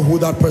 I don't know who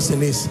that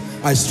person is.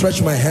 I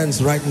stretch my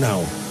hands right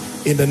now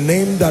in the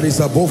name that is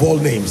above all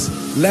names.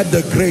 Let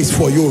the grace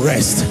for you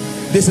rest.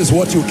 This is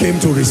what you came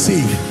to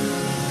receive.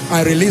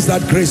 I release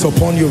that grace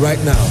upon you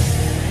right now.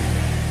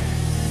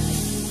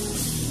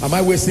 Am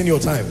I wasting your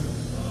time?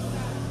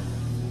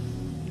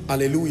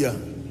 Hallelujah.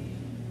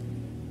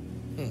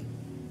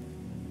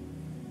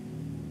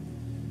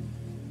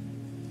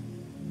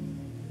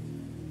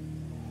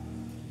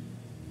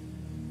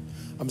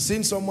 I'm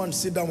seeing someone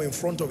sit down in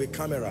front of a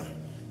camera.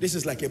 This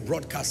is like a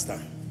broadcaster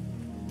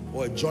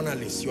or a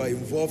journalist. You are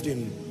involved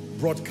in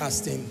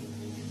broadcasting.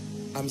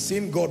 I'm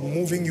seeing God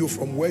moving you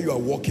from where you are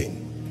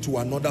walking to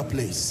another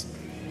place.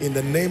 In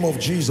the name of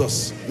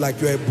Jesus,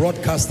 like you're a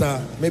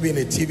broadcaster, maybe in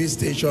a TV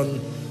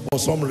station or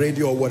some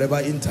radio or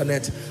whatever,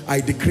 internet, I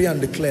decree and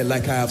declare,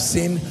 like I have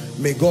seen,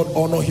 may God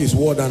honor his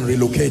word and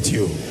relocate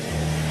you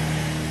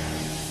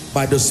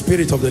by the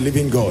Spirit of the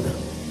living God.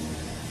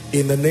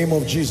 In the name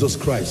of Jesus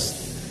Christ.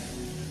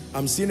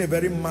 I'm seeing a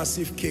very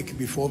massive cake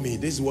before me.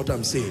 This is what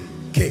I'm saying.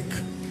 Cake.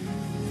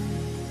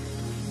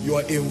 You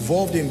are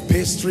involved in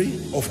pastry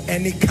of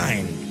any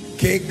kind,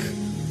 cake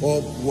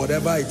or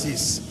whatever it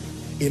is.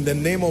 In the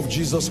name of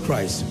Jesus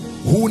Christ,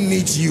 who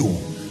needs you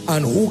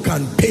and who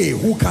can pay,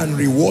 who can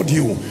reward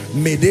you,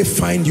 may they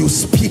find you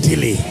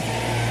speedily.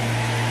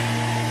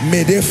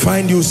 May they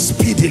find you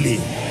speedily.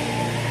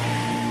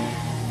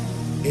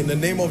 In the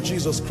name of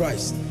Jesus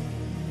Christ.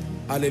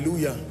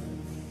 Hallelujah.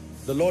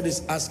 The Lord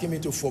is asking me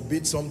to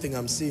forbid something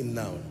I'm seeing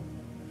now.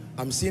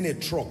 I'm seeing a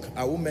truck.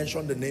 I won't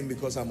mention the name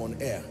because I'm on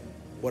air,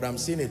 but I'm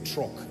seeing a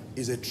truck.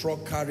 It's a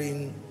truck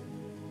carrying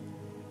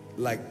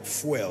like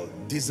fuel,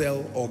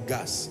 diesel or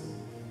gas.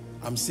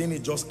 I'm seeing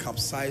it just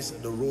capsize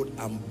the road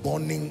and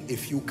burning a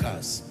few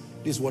cars.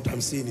 This is what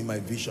I'm seeing in my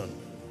vision.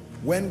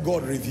 When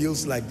God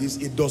reveals like this,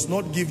 it does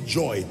not give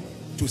joy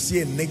to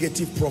see a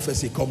negative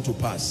prophecy come to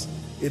pass.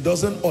 It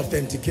doesn't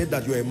authenticate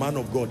that you're a man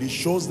of God. It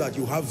shows that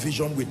you have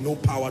vision with no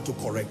power to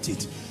correct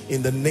it.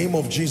 In the name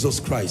of Jesus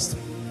Christ.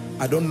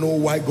 I don't know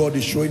why God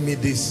is showing me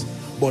this,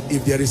 but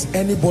if there is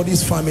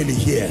anybody's family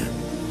here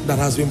that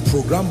has been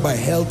programmed by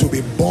hell to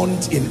be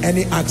burnt in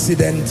any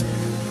accident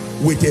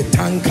with a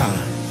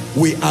tanker,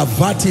 we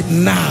avert it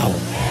now.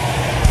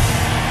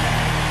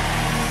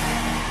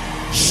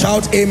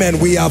 Shout amen.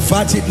 We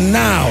avert it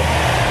now.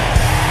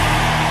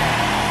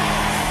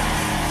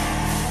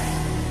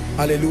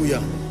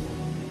 Hallelujah.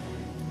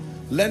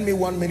 Lend me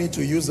 1 minute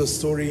to use the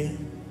story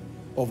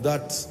of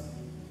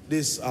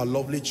these are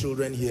lovely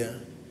children here.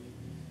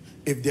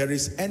 If there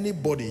is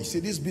anybody,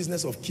 see this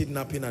business of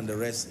kidnapping and the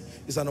rest,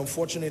 is an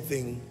unfortunate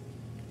thing.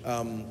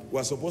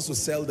 We're supposed to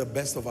sell the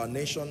best of our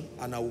nation,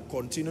 and I will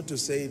continue to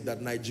say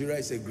that Nigeria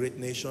is a great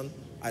nation.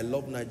 I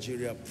love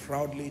Nigeria,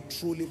 proudly,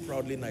 truly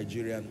proudly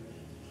Nigerian,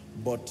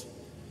 but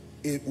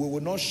we will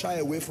not shy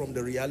away from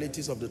the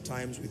realities of the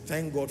times. We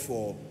thank God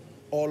for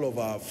all of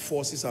our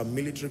forces, our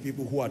military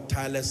people who are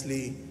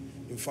tirelessly.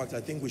 In fact,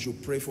 I think we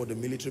should pray for the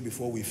military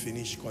before we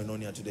finish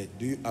Koinonia today.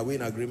 Are we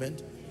in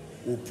agreement?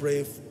 We'll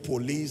pray for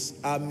police,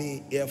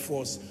 army, air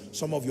force.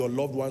 Some of your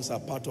loved ones are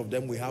part of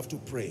them. We have to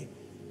pray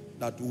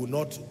that they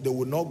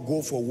will not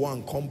go for war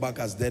and come back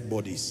as dead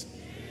bodies.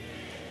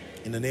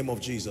 In the name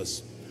of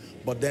Jesus.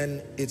 But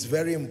then it's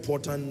very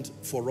important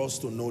for us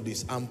to know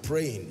this. I'm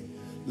praying,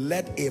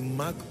 let a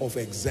mark of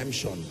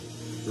exemption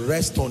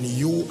rest on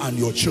you and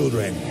your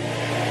children.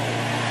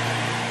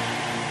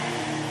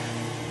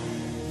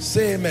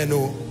 Say amen.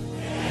 Oh.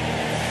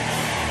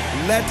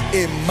 Let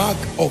a mark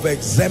of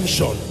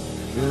exemption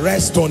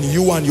rest on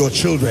you and your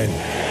children.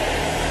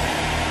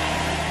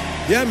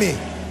 Hear me.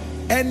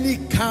 Any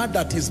car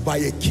that is by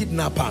a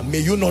kidnapper, may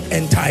you not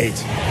enter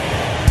it.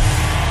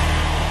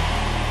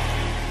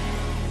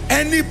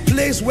 Any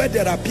place where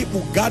there are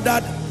people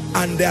gathered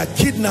and they are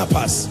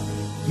kidnappers,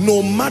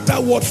 no matter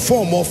what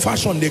form or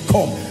fashion they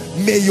come,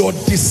 may your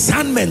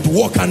discernment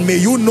work and may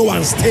you know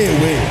and stay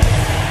away.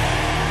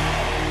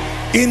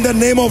 In the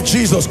name of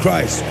Jesus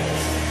Christ.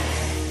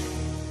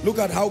 Look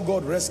at how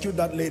God rescued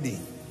that lady.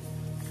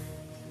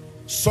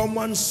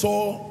 Someone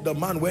saw the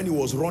man when he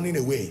was running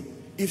away.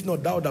 If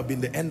not, that would have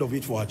been the end of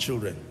it for our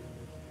children.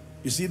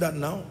 You see that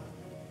now?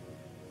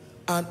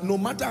 And no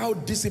matter how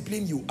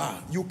disciplined you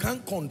are, you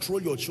can't control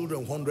your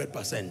children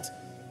 100%.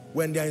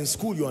 When they're in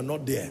school, you are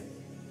not there.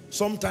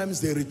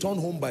 Sometimes they return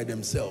home by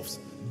themselves.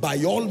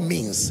 By all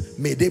means,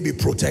 may they be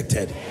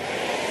protected.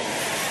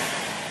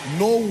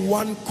 No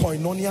one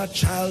koinonia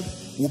child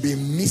will be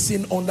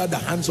missing under the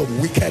hands of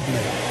wicked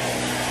men.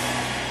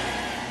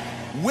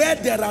 Where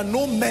there are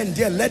no men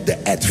there, let the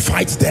earth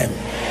fight them.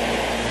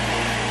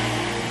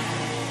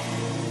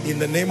 In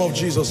the name of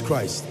Jesus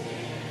Christ.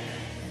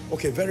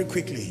 Okay, very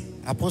quickly.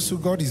 Apostle,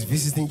 God is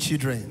visiting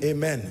children.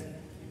 Amen.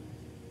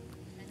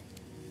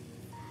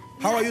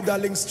 How are you,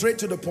 darling? Straight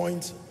to the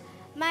point.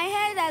 My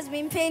head has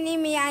been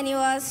paining me and it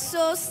was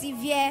so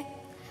severe.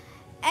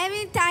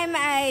 Anytime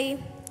I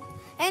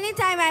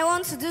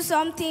want to do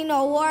something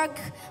or work,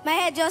 my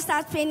head just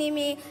starts paining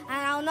me and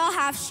I'll not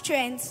have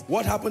strength.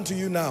 What happened to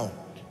you now?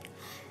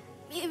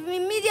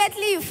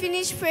 Immediately you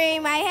finish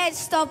praying, my head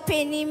stopped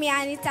paining me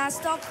and it has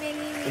stopped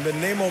paining me. In the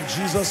name of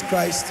Jesus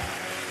Christ,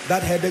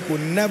 that headache will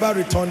never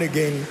return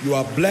again. You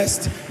are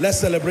blessed. Let's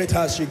celebrate her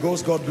as she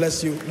goes. God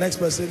bless you. Next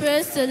person.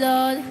 Praise the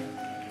Lord.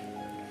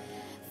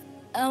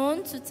 I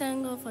want to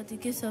thank God for the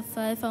gift of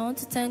life. I want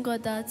to thank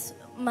God that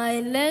my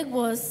leg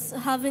was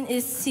having a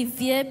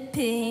severe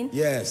pain.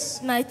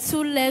 Yes. My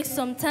two legs,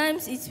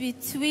 sometimes it will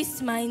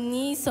twist my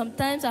knee.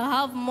 Sometimes I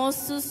have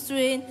muscle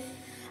strain.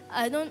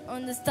 I don't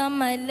understand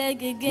my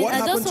leg again. What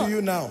happened to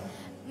you now?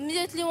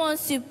 Immediately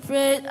once you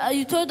prayed,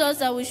 you told us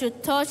that we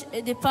should touch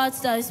the parts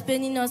that is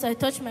paining us. I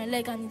touched my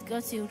leg and it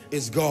got healed.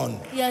 It's gone.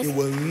 Yes. It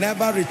will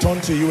never return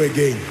to you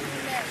again.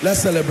 Let's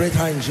celebrate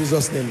her in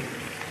Jesus' name.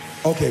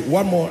 Okay,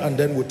 one more and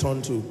then we'll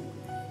turn to.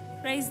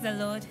 Praise the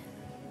Lord.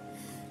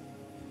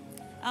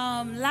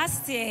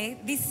 Last year,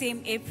 this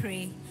same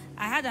April,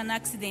 I had an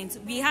accident.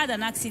 We had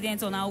an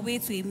accident on our way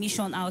to a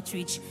mission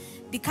outreach.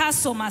 The car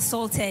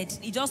somersaulted.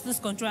 It just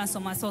lost control and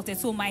somersaulted.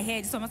 So my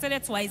head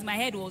somersaulted twice. My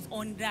head was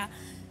under.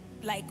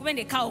 Like when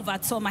the car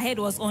overturned, my head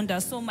was under.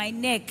 So my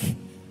neck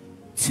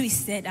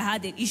twisted. I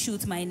had an issue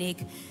with my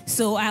neck.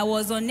 So I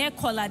was on neck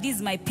collar. This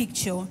is my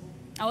picture.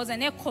 I was on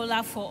neck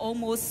collar for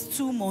almost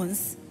 2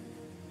 months.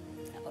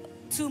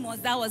 2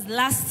 months. That was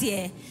last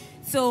year.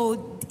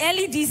 So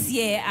early this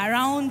year,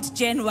 around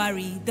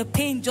January, the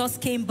pain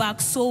just came back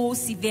so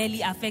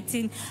severely,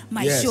 affecting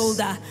my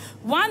shoulder.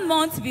 1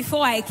 month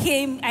before I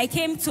came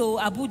to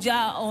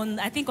Abuja on,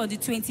 I think on the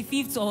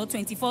 25th or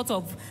 24th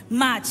of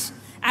March.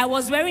 I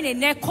was wearing a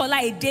neck collar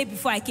a day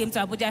before I came to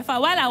Abuja. In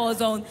fact, while I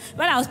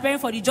was preparing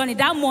for the journey,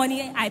 that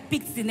morning I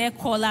picked the neck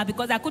collar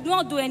because I could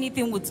not do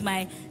anything with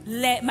my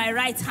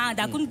right hand.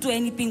 I couldn't do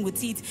anything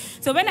with it.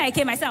 So when I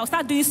came, I said I'll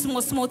start doing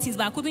small things,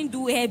 but I couldn't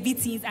do heavy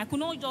things. I could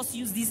not just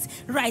use this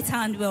right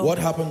hand well. What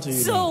happened to you?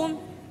 So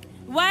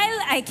while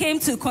I came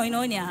to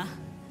Koinonia,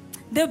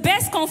 the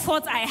best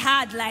comfort I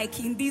had, like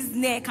in this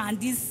neck and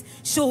this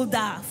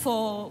shoulder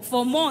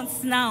for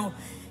months now.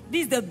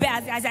 This is the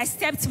best. As I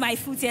stepped my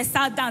foot here,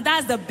 sat down,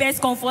 that's the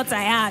best comfort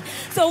I had.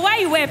 So while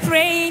you were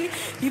praying,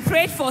 you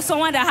prayed for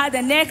someone that had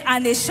a neck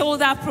and a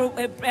shoulder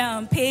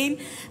pain.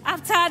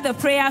 After the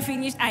prayer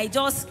finished, I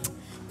just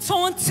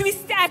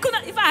twisted. I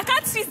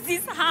can't twist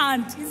this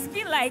hand. It's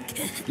been like...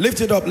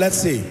 Lift it up, let's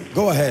see.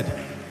 Go ahead.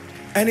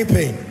 Any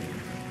pain?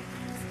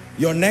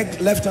 Your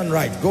neck, left and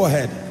right. Go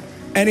ahead.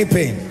 Any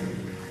pain?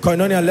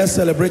 Koinonia, let's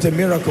celebrate a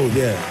miracle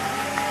here.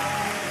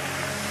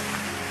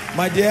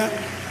 My dear,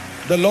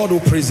 the Lord will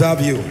preserve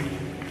you.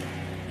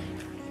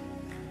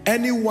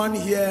 Anyone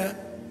here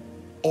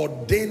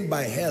ordained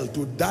by hell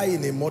to die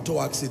in a motor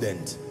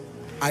accident,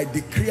 I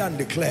decree and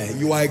declare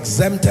you are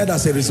exempted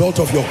as a result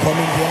of your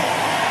coming here.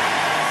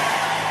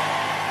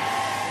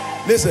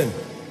 Listen,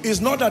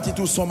 it's not that it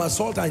will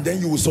somersault and then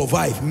you will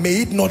survive.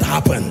 May it not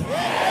happen.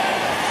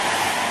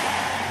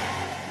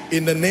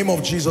 In the name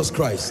of Jesus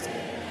Christ,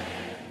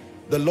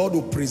 the Lord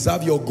will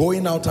preserve your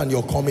going out and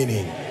your coming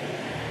in.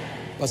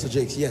 Pastor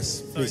Jakes,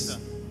 yes, please. Sorry,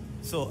 sir.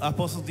 So,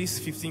 Apostle, this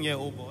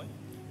 15-year-old boy,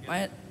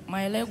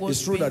 my leg was...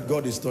 It's true that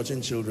God is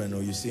touching children,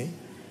 you see?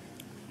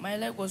 My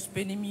leg was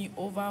paining me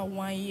over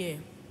 1 year.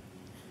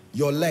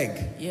 Your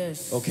leg?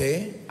 Yes.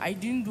 Okay. I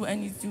didn't do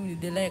anything with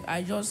the leg.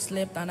 I just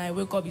slept and I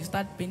woke up, it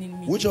started paining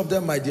me. Which of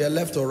them, my dear,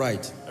 left or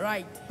right?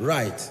 Right.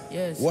 Right.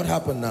 Yes. What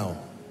happened now?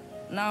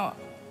 Now,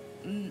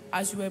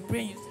 as you were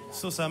praying...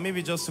 So, sir,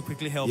 maybe just to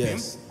quickly help him.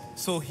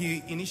 So,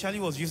 he initially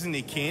was using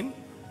a cane.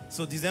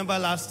 So December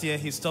last year,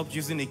 he stopped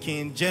using a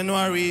cane.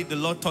 January, the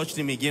Lord touched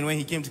him again when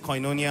he came to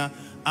Koinonia.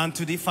 And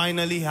today,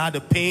 finally, he had a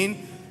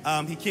pain.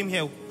 He came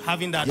here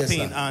having that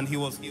pain, sir. And he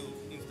was healed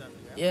instantly.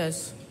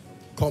 Yes.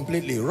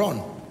 Completely.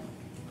 Run.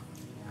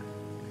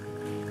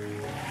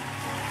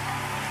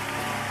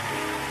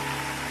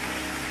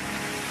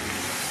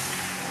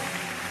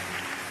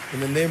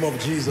 In the name of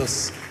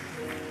Jesus,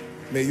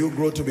 may you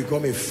grow to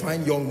become a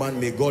fine young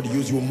man. May God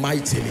use you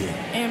mightily.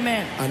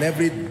 Amen. And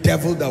every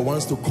devil that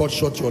wants to cut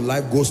short your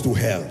life goes to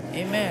hell.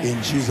 Amen.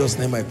 In Jesus'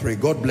 name I pray.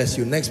 God bless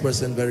you. Next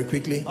person, very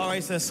quickly. All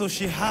right, sir. So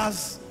she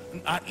has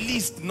at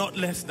least not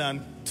less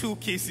than 2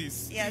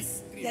 cases.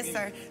 Yes. Yes,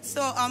 sir.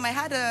 So I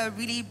had a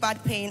really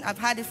bad pain. I've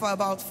had it for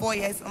about 4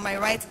 years on my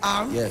right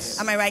arm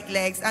and my right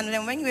legs. And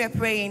then when you were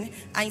praying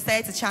and you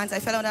started to chant, I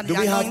fell under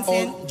the anointing. Do we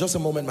have all, just a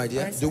moment, my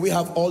dear. Do we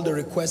have all the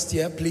requests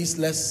here? Please,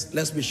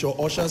 let's be sure.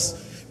 Ushers,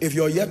 if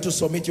you're yet to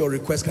submit your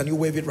request, can you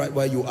wave it right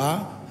where you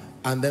are?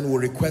 and then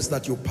we'll request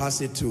that you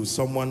pass it to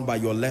someone by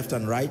your left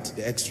and right,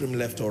 the extreme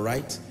left or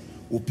right.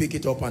 We'll pick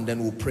it up and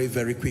then we'll pray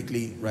very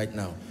quickly right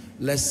now.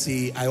 Let's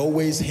see. I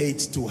always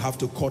hate to have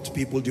to cut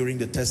people during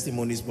the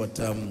testimonies, but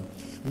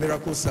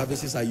miracle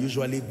services are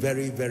usually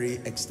very, very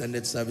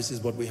extended services,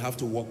 but we have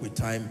to work with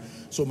time.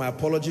 So my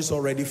apologies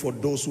already for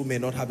those who may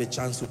not have a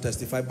chance to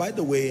testify. By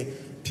the way,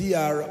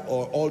 PR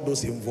or all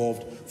those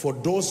involved, for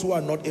those who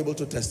are not able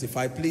to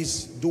testify,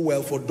 please do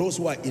well. For those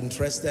who are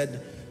interested,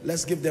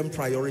 let's give them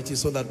priority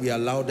so that we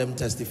allow them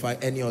testify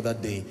any other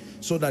day,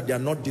 so that they are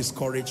not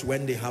discouraged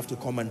when they have to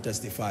come and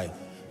testify.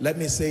 Let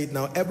me say it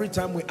now. Every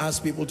time we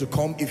ask people to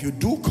come, if you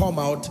do come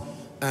out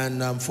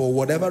and for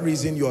whatever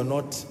reason you are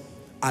not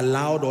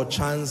allowed or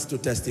chance to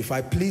testify,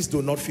 please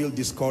do not feel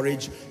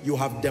discouraged. You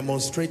have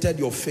demonstrated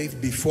your faith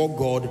before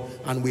God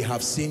and we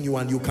have seen you,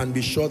 and you can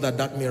be sure that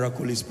that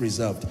miracle is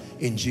preserved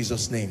in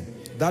Jesus' name.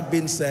 That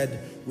being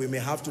said, we may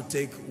have to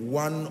take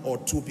 1 or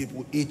 2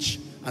 people each,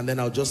 and then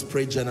I'll just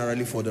pray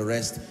generally for the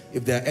rest.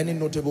 If there are any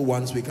notable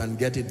ones, we can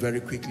get it very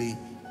quickly.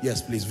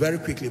 Yes, please, very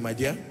quickly, my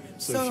dear.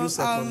 So a few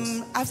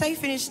seconds. After I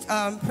finished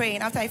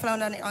praying, after I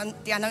fell on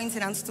the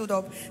anointing and stood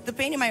up, the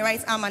pain in my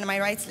right arm and my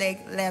right leg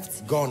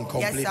left. Gone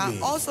completely. Yes,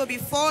 sir. Also,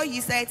 before you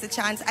said to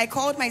chant, I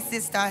called my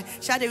sister.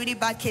 She had a really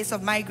bad case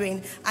of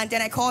migraine, and then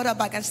I called her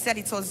back and she said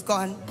it was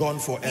gone. Gone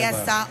forever.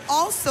 Yes, sir.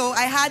 Also,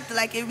 I had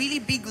like a really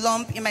big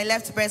lump in my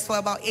left breast for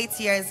about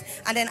 8 years,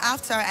 and then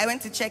after I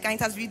went to check and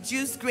it has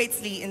reduced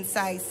greatly in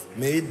size.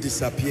 May it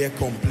disappear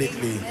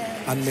completely,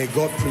 and may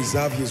God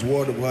preserve his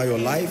word over your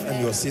life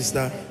and your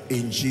sister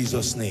in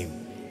Jesus' name.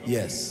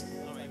 Yes.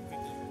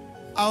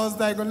 I was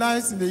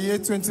diagnosed in the year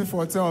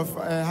 2014 of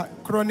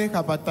chronic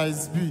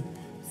hepatitis B.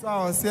 So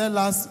I was here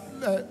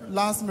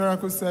last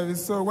miracle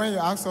service. So when you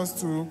asked us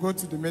to go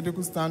to the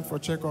medical stand for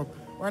checkup,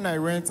 when I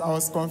went, I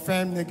was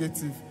confirmed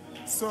negative.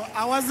 So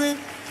I wasn't.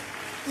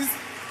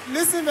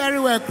 Listen very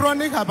well.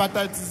 Chronic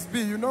hepatitis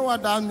B. You know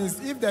what that means?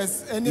 If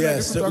there's any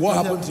yes.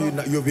 What happened to you?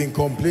 Now? You've been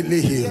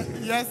completely healed.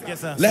 Yes,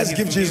 sir. Let's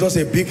give Jesus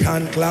a big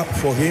hand clap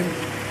for him.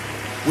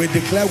 We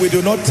declare we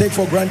do not take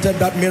for granted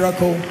that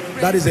miracle.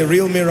 That is a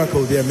real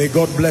miracle there. May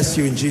God bless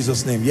you in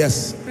Jesus' name.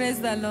 Yes. Praise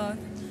the Lord.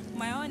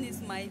 My own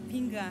is my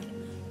finger.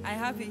 I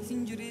have an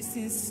injury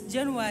since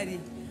January.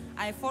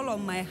 I fall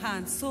on my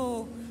hand.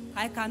 So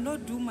I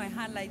cannot do my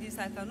hand like this.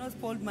 I cannot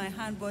fold my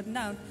hand. But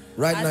now.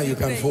 Right now you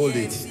can fold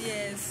it.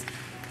 Yes.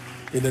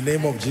 In the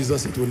name of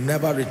Jesus, it will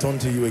never return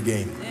to you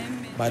again.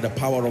 Amen. By the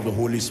power of the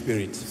Holy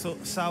Spirit. So,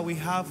 sir, we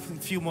have a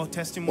few more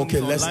testimonies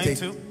okay,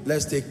 online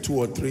let's take 2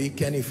 or 3.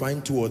 Can you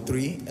find 2 or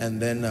 3?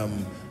 And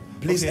then,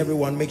 please,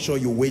 everyone, make sure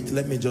you wait.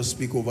 Let me just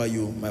speak over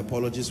you. My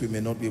apologies. We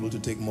may not be able to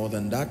take more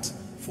than that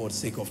for the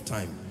sake of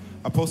time.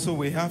 Apostle,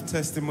 we have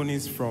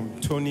testimonies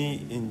from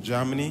Tony in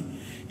Germany.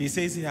 He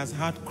says he has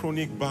had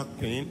chronic back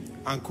pain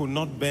and could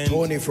not bend.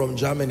 Tony from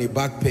Germany,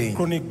 back pain.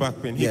 Chronic back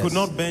pain. He could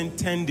not bend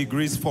 10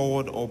 degrees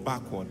forward or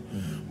backward.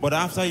 But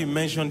after you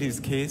mentioned his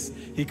case,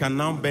 he can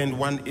now bend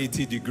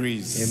 180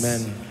 degrees.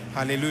 Amen.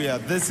 Hallelujah.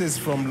 This is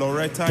from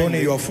Loretta.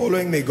 Tony, you are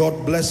following. May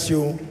God bless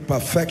you.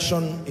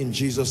 Perfection in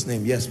Jesus'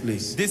 name. Yes,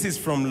 please. This is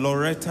from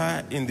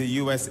Loretta in the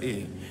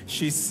USA.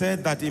 She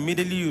said that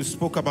immediately you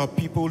spoke about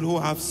people who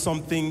have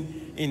something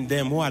in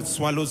them, who had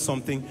swallowed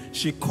something.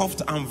 She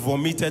coughed and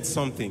vomited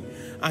something.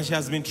 And she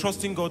has been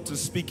trusting God to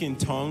speak in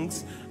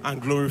tongues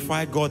and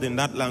glorify God in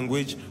that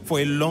language for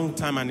a long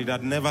time, and it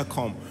had never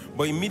come.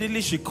 But immediately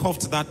she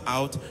coughed that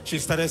out, she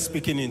started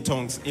speaking in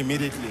tongues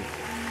immediately.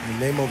 In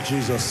the name of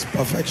Jesus.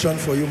 Perfection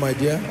for you, my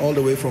dear, all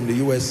the way from the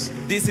US.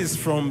 This is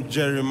from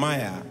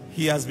Jeremiah.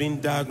 He has been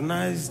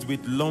diagnosed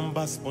with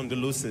lumbar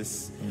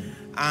spondylosis.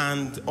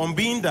 And on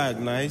being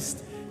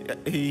diagnosed,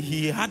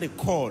 he had a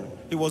call.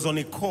 He was on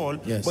a call.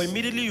 Yes. But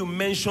immediately you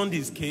mentioned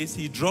his case,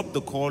 he dropped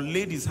the call,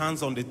 laid his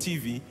hands on the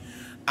TV,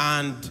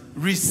 and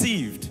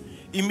received.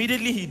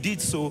 Immediately he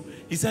did so.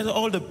 He said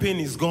all the pain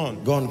is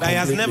gone. Gone completely. He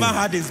has never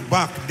had his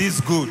back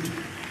this good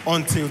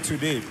until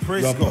today.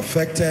 Praise God. You are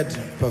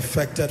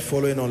perfected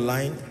following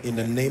online in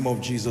the name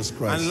of Jesus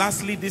Christ. And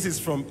lastly, this is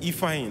from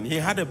Ifeanyi. He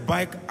had a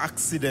bike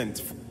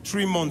accident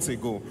 3 months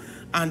ago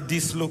and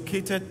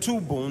dislocated 2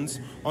 bones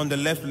on the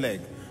left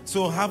leg.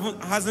 So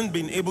hasn't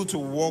been able to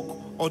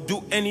walk or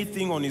do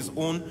anything on his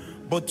own.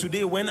 But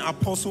today when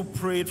Apostle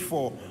prayed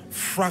for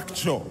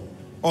fracture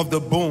of the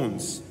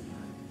bones,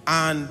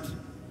 and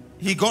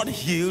he got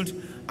healed,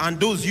 and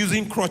those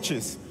using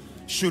crutches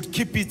should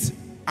keep it,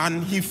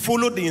 and he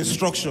followed the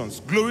instructions.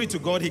 Glory to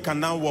God, he can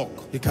now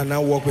walk. He can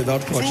now walk without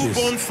crutches.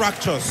 2 bone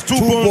fractures. 2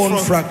 bone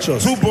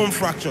fractures. 2 bone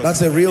fractures.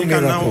 That's a real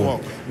miracle. Now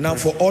walk. Now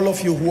for all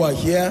of you who are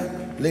here,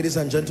 ladies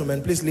and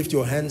gentlemen, please lift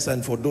your hands,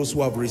 and for those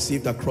who have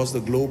received across the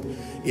globe,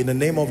 in the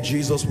name of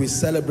Jesus, we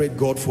celebrate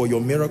God for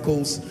your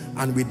miracles,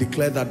 and we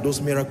declare that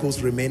those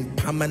miracles remain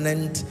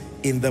permanent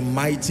in the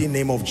mighty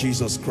name of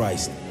Jesus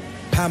Christ.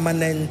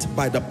 Permanent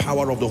by the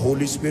power of the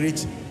Holy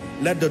Spirit.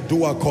 Let the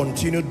doer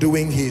continue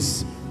doing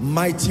his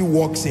mighty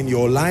works in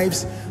your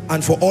lives.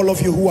 And for all of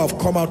you who have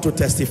come out to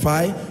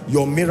testify,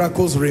 your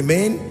miracles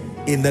remain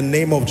in the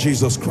name of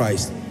Jesus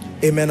Christ.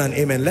 Amen and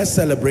amen. Let's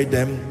celebrate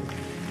them.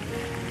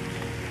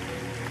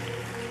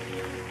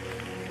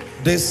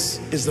 This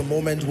is the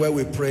moment where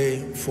we pray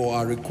for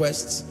our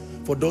requests.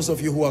 For those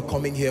of you who are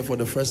coming here for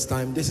the first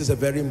time, this is a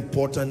very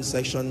important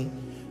section.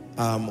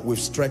 We've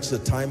stretched the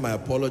time, my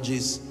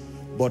apologies,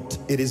 but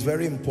it is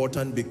very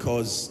important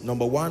because,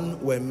 number one,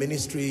 we're a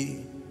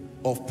ministry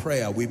of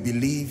prayer. We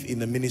believe in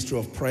the ministry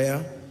of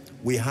prayer.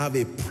 We have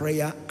a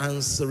prayer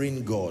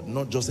answering God,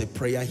 not just a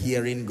prayer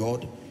hearing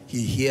God.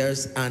 He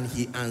hears and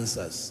he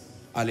answers.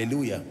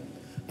 Hallelujah.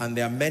 And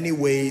there are many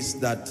ways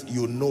that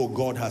you know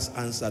God has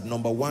answered.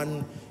 Number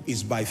one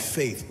is by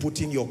faith,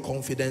 putting your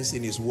confidence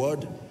in his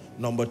word.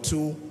 Number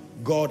two,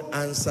 God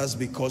answers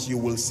because you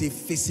will see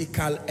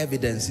physical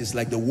evidences,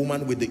 like the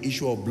woman with the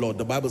issue of blood.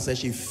 The Bible says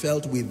she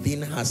felt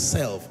within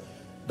herself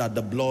that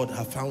the blood,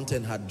 her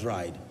fountain, had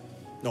dried.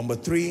 Number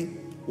three,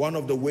 one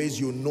of the ways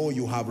you know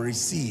you have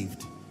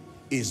received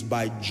is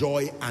by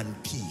joy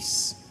and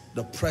peace.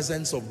 The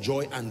presence of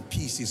joy and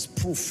peace is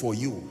proof for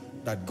you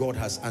that God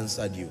has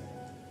answered you.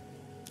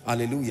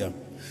 Hallelujah.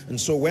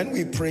 And so when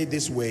we pray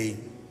this way,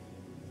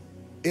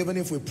 even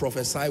if we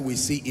prophesy, we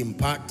see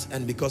impact.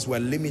 And because we're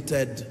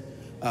limited,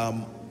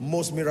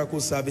 most miracle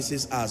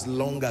services are as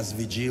long as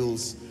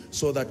vigils,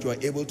 so that you are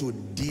able to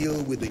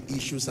deal with the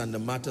issues and the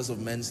matters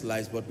of men's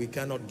lives. But we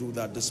cannot do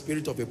that. The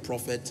spirit of a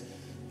prophet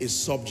is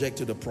subject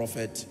to the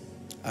prophet.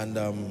 And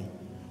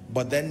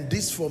but then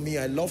this, for me,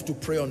 I love to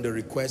pray on the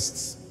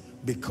requests,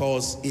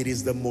 because it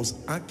is the most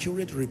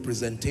accurate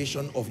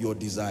representation of your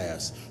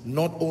desires.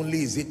 Not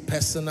only is it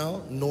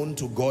personal, known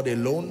to God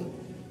alone,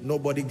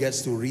 nobody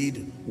gets to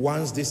read.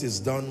 Once this is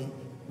done,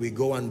 we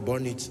go and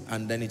burn it,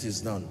 and then it is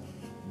done.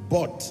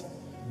 But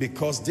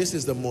because this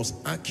is the most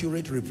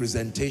accurate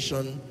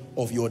representation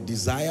of your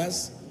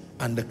desires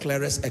and the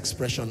clearest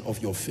expression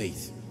of your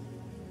faith.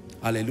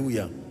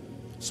 Hallelujah.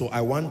 So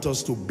I want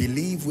us to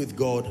believe with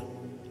God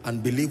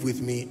and believe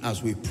with me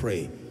as we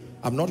pray.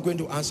 I'm not going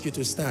to ask you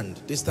to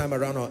stand. This time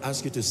around, I'll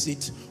ask you to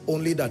sit,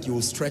 only that you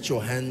will stretch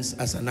your hands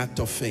as an act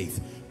of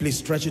faith. Please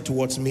stretch it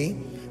towards me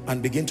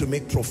and begin to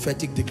make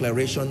prophetic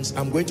declarations.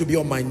 I'm going to be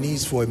on my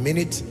knees for a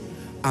minute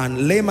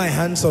and lay my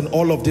hands on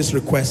all of these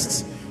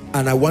requests.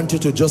 And I want you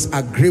to just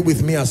agree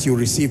with me as you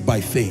receive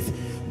by faith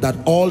that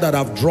all that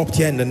I've dropped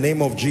here in the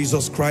name of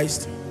Jesus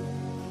Christ,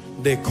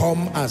 they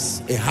come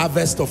as a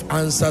harvest of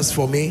answers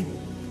for me.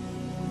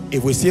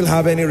 If we still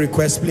have any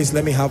requests, please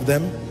let me have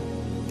them.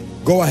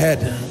 Go ahead,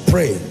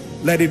 pray.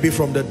 Let it be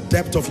from the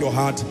depth of your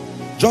heart.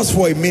 Just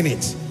for a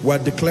minute, we're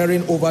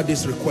declaring over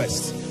this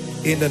request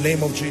in the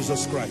name of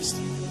Jesus Christ.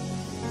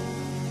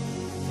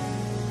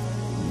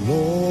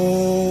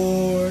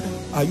 Lord,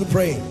 are you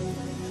praying?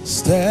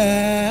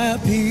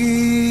 Step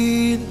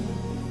in,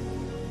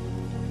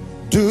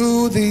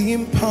 do the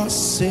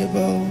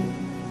impossible,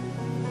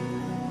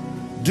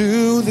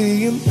 do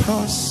the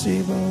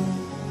impossible.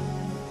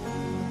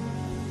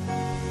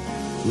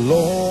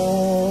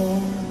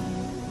 Lord,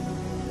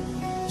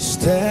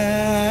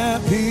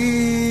 step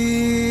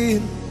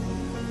in,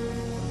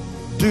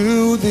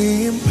 do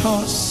the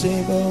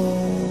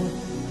impossible,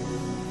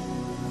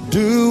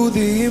 do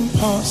the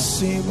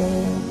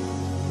impossible.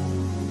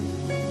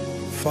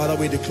 Father,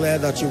 we declare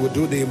that you will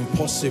do the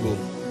impossible.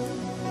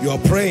 You are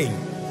praying.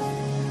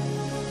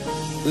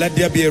 Let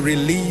there be a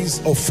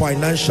release of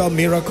financial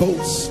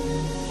miracles,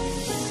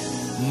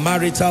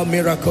 marital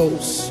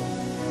miracles,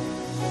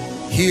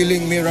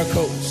 healing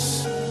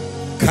miracles,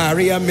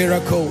 career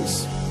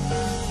miracles,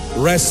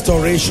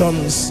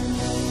 restorations,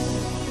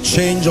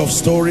 change of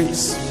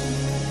stories.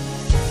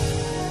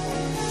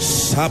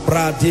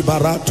 Sabra di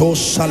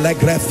baratos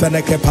alegre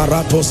feneke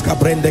paratos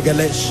kabrende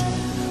gelesh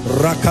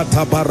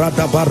rakata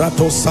barada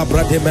baratos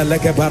sabra de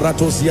meleke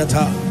baratos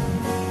yata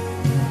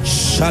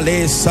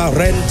shale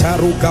sarenta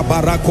ruka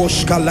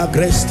barakos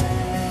kalagrest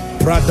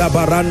prada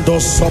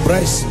barandos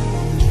sobres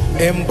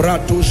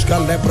embratus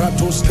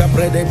kalebratus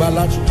kabrede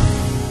balaj.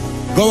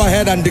 Go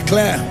ahead and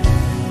declare,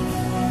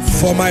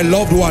 for my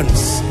loved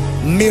ones,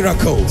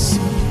 miracles.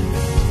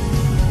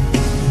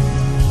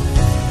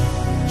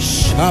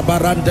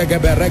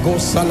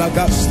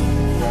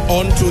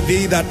 Unto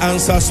thee that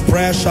answers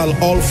prayer shall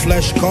all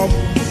flesh come.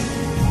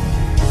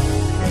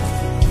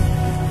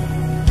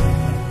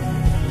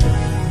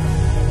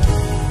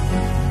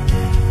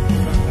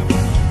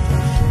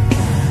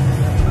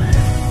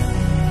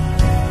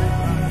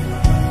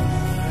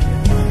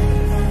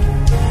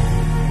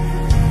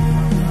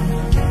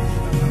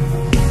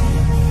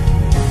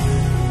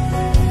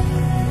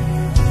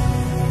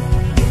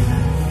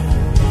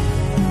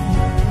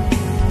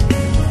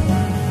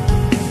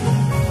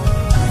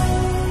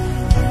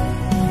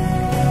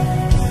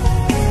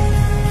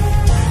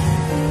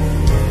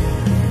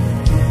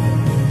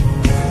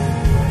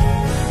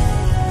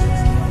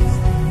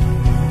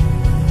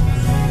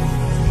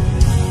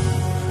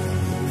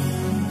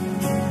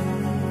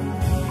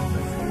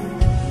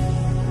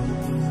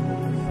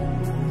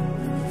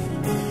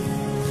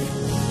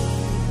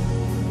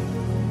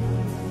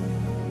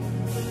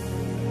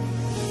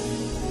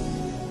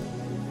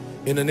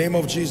 In the name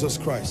of Jesus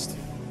Christ,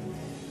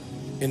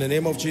 in the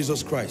name of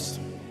Jesus Christ,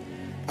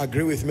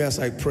 agree with me as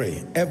I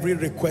pray. Every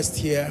request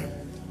here,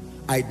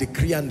 I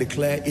decree and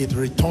declare it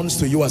returns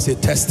to you as a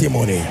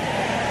testimony.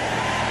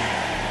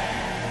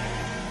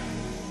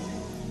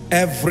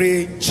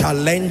 Every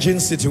challenging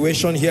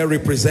situation here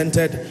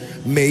represented,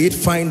 may it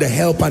find the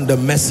help and the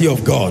mercy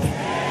of God.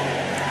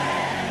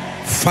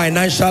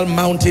 Financial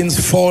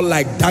mountains fall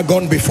like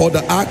Dagon before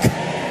the ark.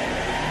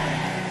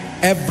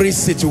 Every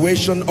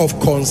situation of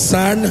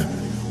concern,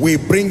 we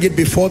bring it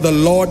before the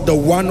Lord, the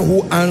one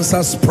who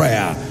answers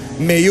prayer.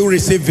 May you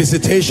receive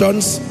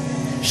visitations.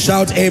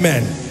 Shout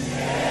amen.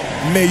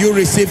 May you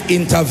receive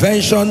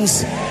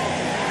interventions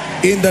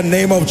in the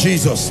name of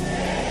Jesus.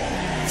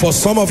 For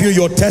some of you,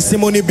 your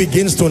testimony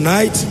begins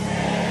tonight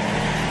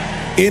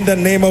in the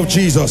name of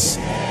Jesus.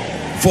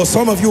 For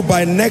some of you,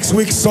 by next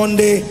week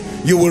Sunday,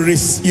 you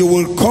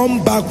will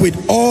come back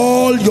with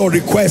all your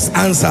requests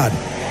answered.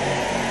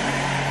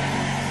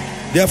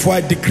 Therefore,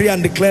 I decree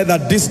and declare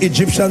that these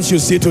Egyptians you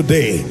see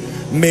today,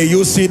 may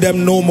you see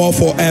them no more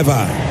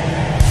forever.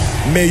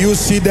 May you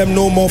see them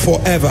no more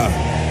forever.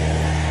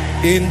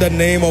 In the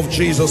name of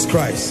Jesus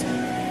Christ.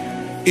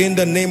 In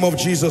the name of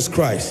Jesus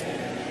Christ.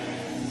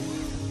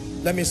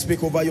 Let me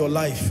speak over your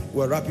life.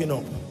 We're wrapping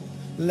up.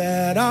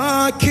 Let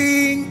our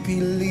King be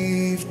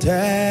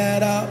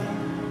lifted up.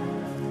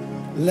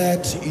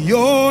 Let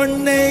your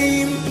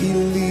name be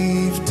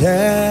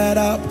lifted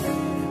up.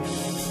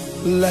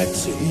 Let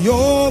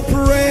your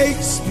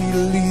praise be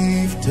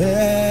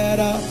lifted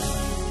up.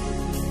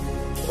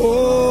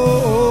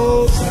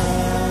 Oh,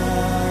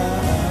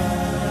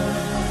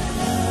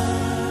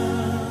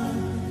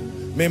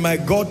 may my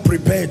God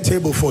prepare a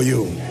table for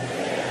you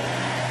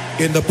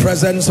in the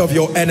presence of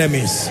your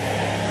enemies.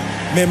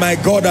 May my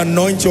God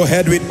anoint your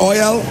head with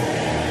oil.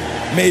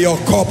 May your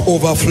cup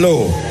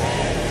overflow.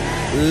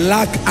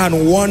 Lack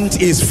and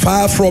want is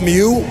far from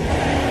you.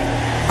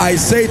 I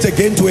say it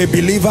again to a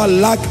believer,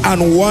 lack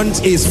and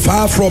want is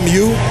far from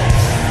you.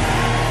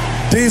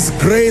 This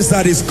grace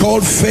that is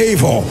called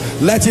favor,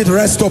 let it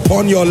rest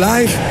upon your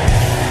life.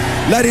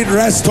 Let it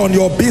rest on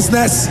your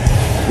business.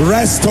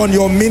 Rest on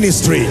your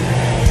ministry.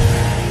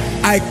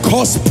 I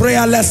curse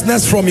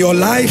prayerlessness from your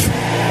life.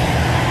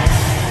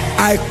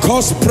 I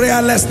curse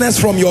prayerlessness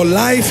from your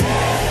life.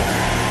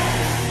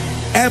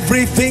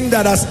 Everything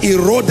that has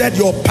eroded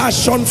your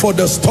passion for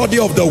the study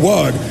of the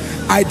word,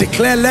 I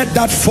declare, let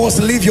that force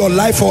leave your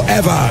life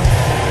forever.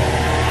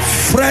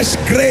 Fresh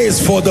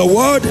grace for the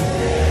word,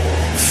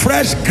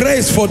 fresh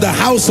grace for the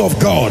house of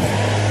God.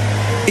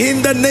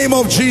 In the name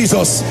of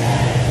Jesus,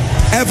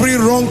 every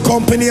wrong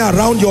company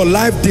around your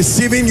life,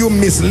 deceiving you,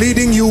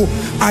 misleading you,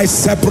 I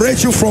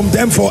separate you from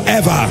them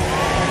forever.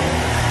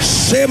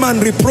 Shame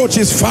and reproach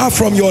is far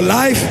from your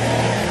life.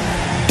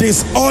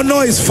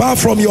 Dishonor is far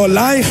from your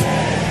life.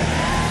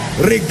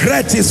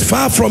 Regret is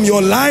far from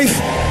your life.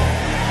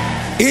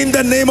 In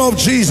the name of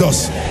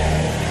Jesus,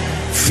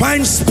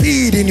 find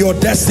speed in your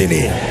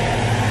destiny.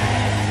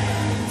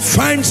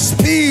 Find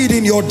speed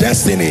in your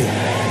destiny.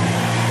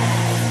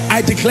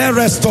 I declare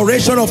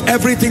restoration of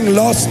everything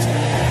lost.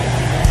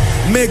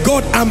 May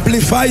God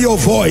amplify your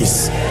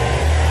voice,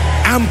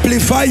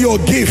 amplify your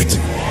gift.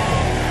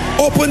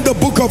 Open the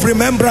book of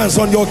remembrance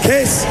on your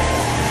case.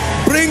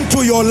 Bring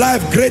to your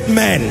life great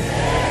men.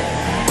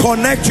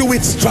 Connect you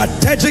with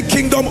strategic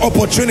kingdom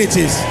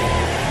opportunities.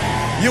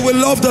 You will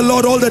love the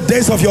Lord all the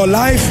days of your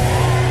life.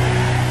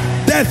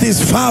 Death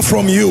is far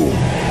from you.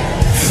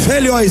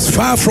 Failure is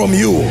far from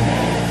you.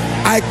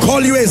 I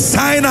call you a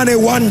sign and a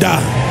wonder.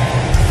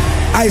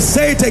 I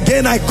say it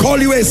again, I call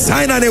you a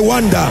sign and a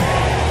wonder.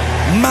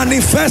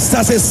 Manifest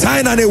as a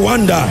sign and a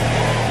wonder.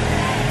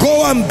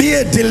 Go and be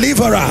a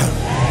deliverer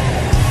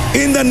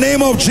in the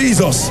name of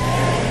Jesus.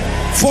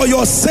 For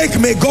your sake,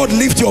 may God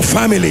lift your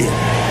family.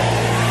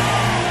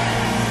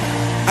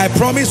 I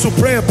promise to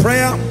pray a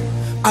prayer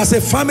as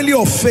a family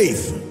of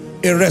faith,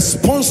 a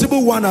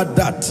responsible one at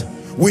that.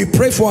 We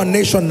pray for our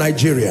nation,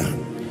 Nigeria.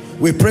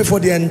 We pray for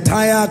the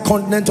entire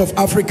continent of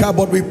Africa,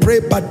 but we pray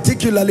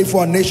particularly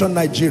for our nation,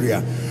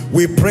 Nigeria.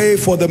 We pray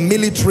for the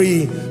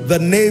military, the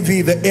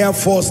Navy, the Air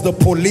Force, the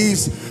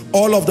police,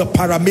 all of the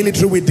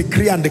paramilitary. We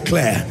decree and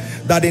declare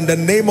that in the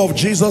name of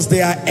Jesus,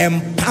 they are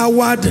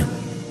empowered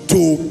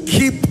to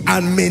keep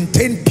and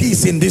maintain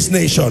peace in this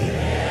nation.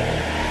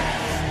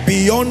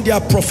 Beyond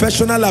their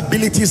professional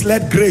abilities,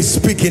 let grace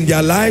speak in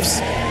their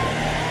lives.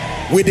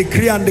 We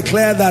decree and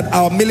declare that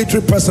our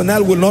military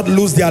personnel will not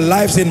lose their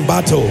lives in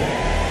battle.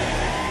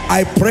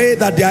 I pray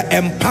that they are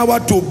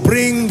empowered to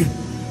bring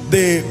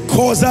the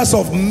causes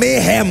of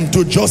mayhem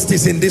to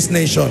justice in this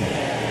nation.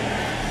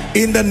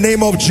 In the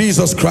name of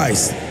Jesus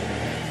Christ.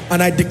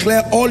 And I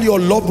declare all your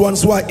loved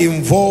ones who are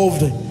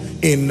involved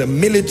in the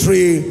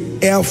military,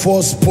 Air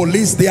Force,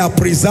 police, they are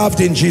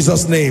preserved in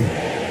Jesus' name.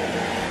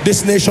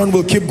 This nation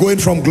will keep going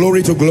from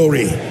glory to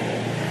glory.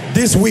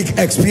 This week,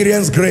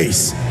 experience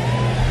grace,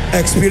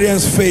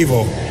 experience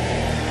favor.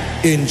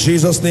 In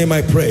Jesus' name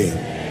I pray.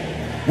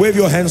 Wave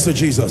your hands to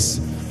Jesus.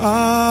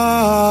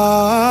 Amen.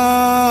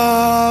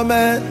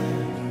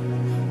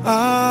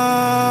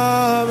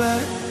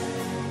 Amen.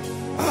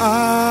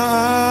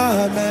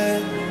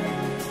 Amen.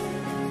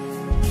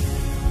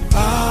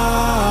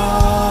 Amen.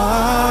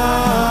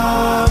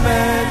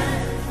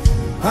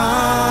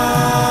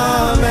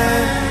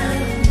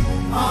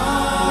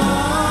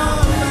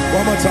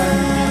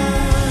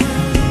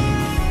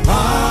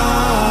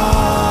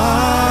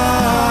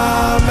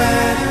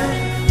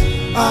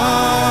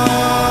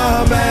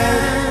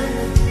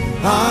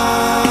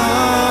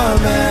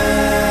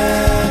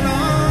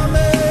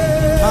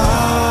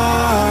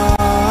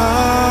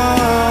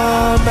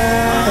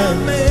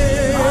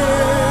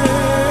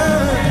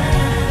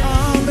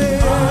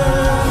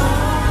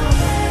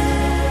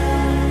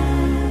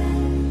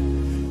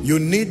 You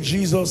need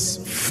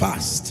Jesus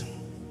fast.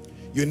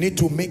 You need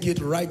to make it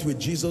right with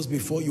Jesus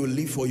before you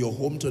leave for your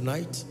home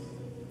tonight.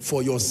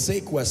 For your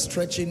sake, we're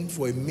stretching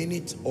for a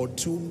minute or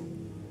two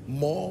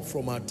more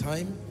from our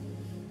time,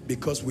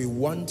 because we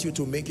want you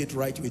to make it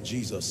right with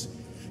Jesus.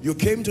 You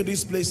came to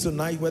this place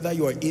tonight, whether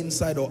you are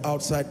inside or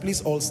outside.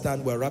 Please all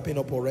stand. We're wrapping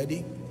up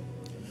already.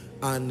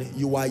 And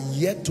you are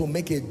yet to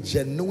make a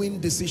genuine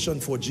decision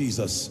for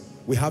Jesus.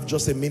 We have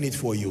just a minute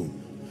for you.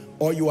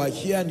 Or you are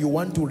here and you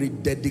want to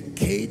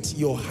rededicate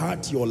your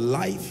heart, your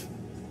life,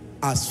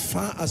 as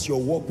far as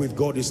your walk with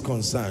God is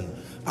concerned.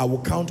 I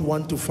will count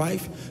 1 to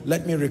 5.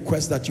 Let me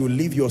request that you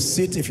leave your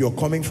seat. If you're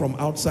coming from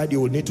outside,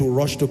 you will need to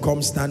rush to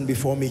come stand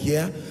before me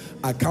here.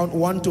 I count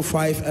 1 to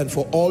 5, and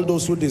for all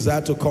those who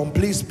desire to come,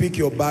 please pick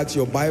your bags,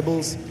 your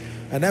Bibles,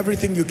 and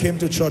everything you came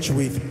to church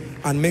with,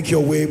 and make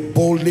your way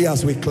boldly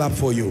as we clap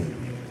for you.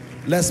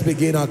 Let's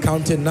begin our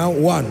counting now.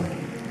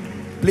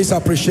 1. Please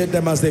appreciate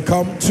them as they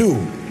come. 2.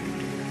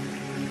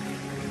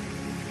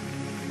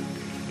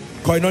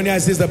 Koinonia,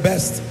 is this the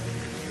best?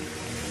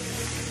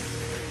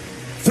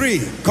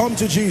 3. Come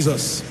to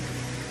Jesus.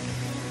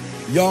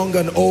 Young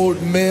and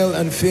old, male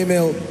and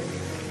female,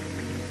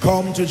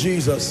 come to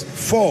Jesus.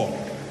 4.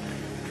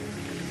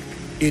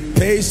 It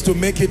pays to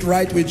make it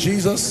right with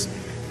Jesus.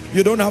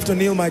 You don't have to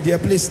kneel, my dear.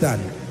 Please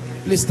stand.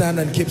 Please stand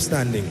and keep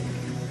standing.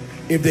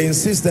 If they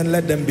insist, then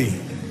let them be.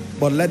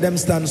 But let them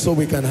stand so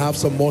we can have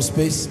some more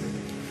space.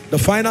 The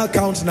final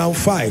count now,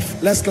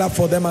 5. Let's clap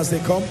for them as they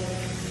come.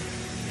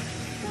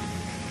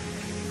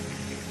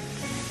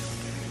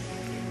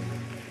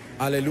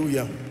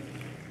 Hallelujah.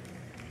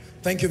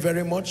 Thank you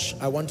very much.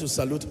 I want to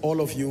salute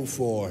all of you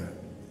for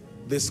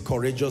this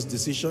courageous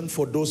decision.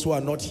 For those who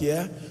are not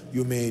here,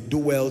 you may do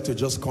well to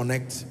just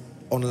connect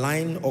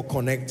online or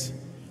connect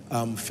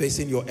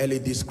facing your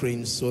LED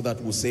screens so that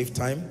we'll save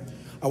time.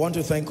 I want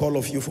to thank all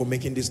of you for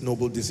making this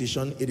noble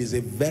decision. It is a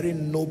very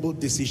noble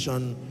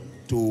decision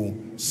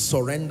to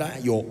surrender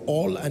your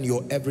all and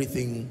your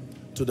everything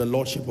to the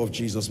Lordship of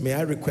Jesus. May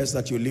I request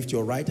that you lift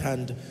your right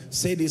hand.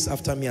 Say this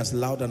after me as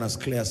loud and as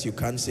clear as you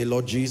can. Say,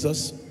 Lord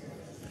Jesus.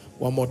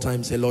 One more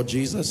time, say, Lord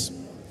Jesus,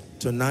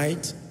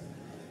 tonight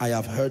I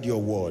have heard your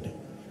word.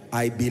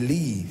 I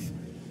believe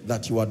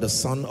that you are the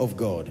Son of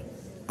God.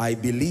 I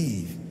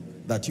believe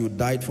that you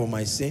died for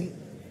my sin.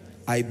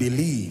 I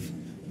believe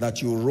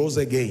that you rose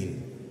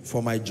again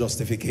for my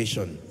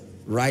justification.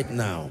 Right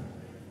now,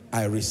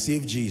 I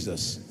receive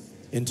Jesus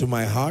into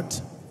my heart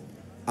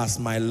as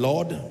my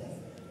Lord,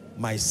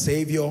 my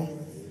Savior,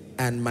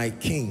 and my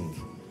King.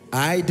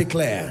 I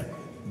declare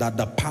that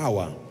the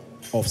power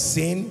of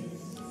sin,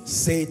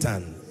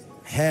 Satan,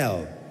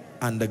 hell,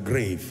 and the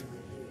grave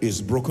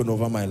is broken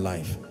over my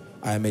life.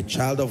 I am a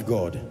child of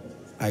God.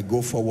 I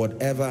go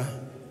forward ever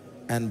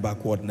and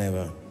backward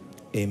never.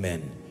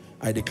 Amen.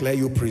 I declare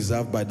you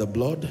preserved by the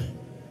blood.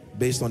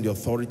 Based on the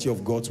authority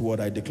of God's word,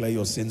 I declare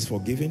your sins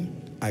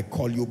forgiven. I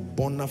call you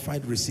bona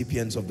fide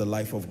recipients of the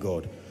life of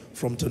God.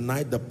 From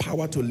tonight, the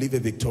power to live a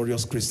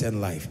victorious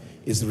Christian life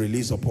is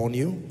released upon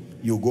you.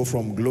 You go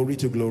from glory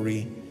to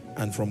glory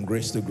and from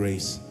grace to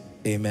grace.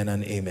 Amen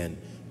and amen.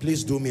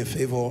 Please do me a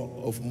favor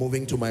of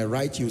moving to my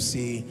right. You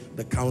see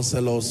the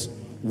counselors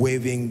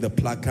waving the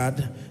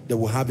placard. They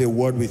will have a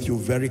word with you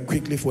very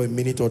quickly for a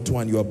minute or two,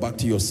 and you are back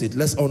to your seat.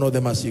 Let's honor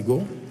them as you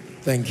go.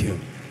 Thank you.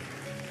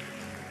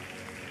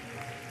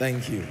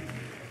 Thank you.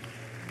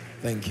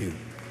 Thank you.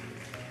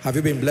 Have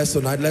you been blessed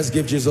tonight? Let's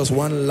give Jesus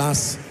one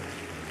last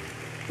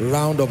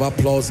round of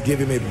applause. Give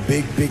him a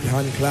big, big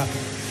hand clap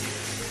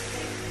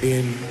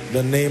in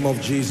the name of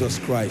Jesus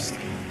Christ.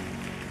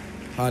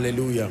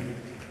 Hallelujah.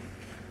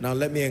 Now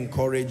let me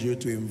encourage you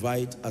to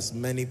invite as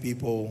many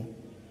people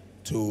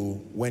to,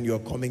 when you're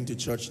coming to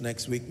church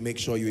next week, make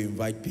sure you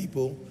invite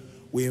people.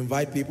 We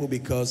invite people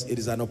because it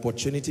is an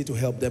opportunity to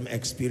help them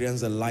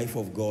experience the life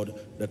of God,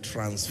 the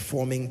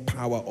transforming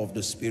power of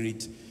the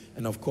Spirit.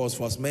 And of course,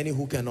 for as many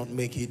who cannot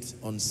make it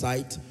on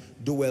site,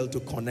 do well to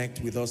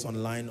connect with us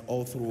online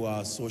all through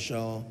our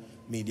social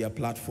media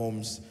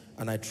platforms.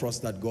 And I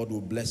trust that God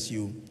will bless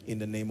you in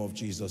the name of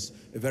Jesus.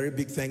 A very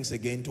big thanks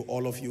again to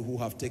all of you who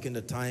have taken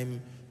the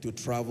time to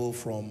travel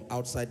from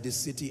outside this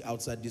city,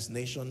 outside this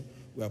nation.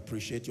 We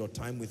appreciate your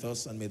time with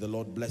us, and may the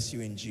Lord bless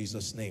you in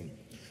Jesus' name.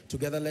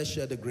 Together, let's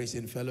share the grace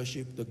in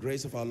fellowship. The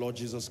grace of our Lord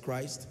Jesus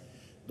Christ,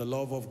 the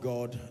love of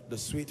God, the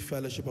sweet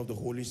fellowship of the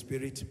Holy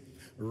Spirit,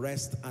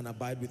 rest and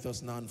abide with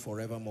us now and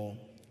forevermore.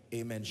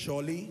 Amen.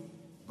 Surely,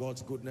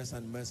 God's goodness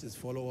and mercies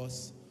follow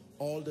us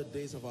all the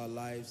days of our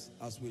lives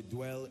as we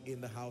dwell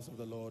in the house of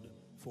the Lord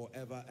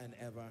forever and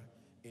ever.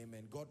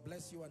 Amen. God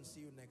bless you and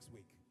see you next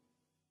week.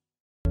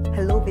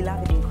 Hello,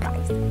 beloved in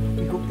Christ.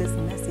 We hope this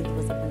message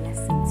was a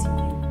blessing to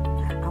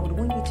you. I would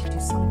want you to do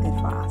something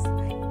for us.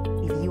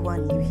 If you are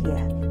new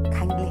here,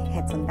 kindly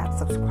hit on that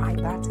subscribe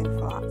button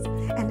for us,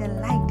 and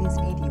then like this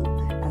video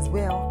as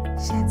well.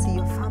 Share to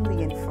your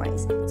family and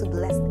friends to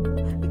bless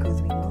them,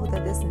 because we know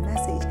that this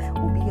message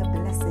will be a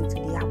blessing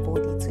to their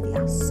body, to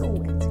their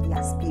soul, and to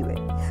their spirit.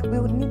 We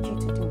would need you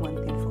to do one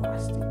thing for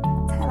us too.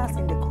 Tell us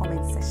in the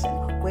comment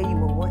section where you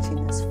were watching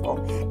us from,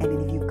 and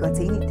then if you got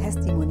any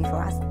testimony for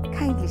us,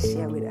 kindly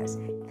share with us.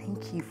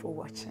 Thank you for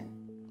watching.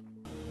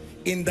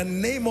 In the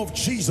name of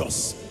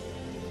Jesus,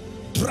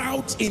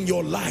 drought in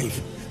your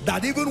life,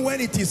 that even when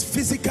it is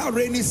physical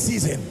rainy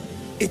season,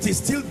 it is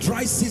still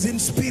dry season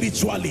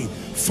spiritually,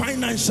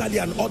 financially,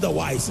 and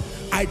otherwise.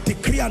 I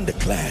decree and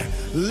declare,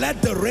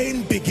 let the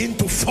rain begin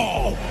to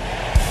fall.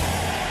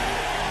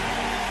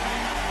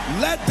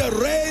 Let the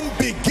rain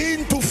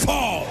begin to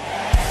fall.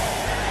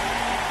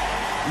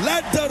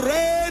 Let the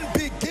rain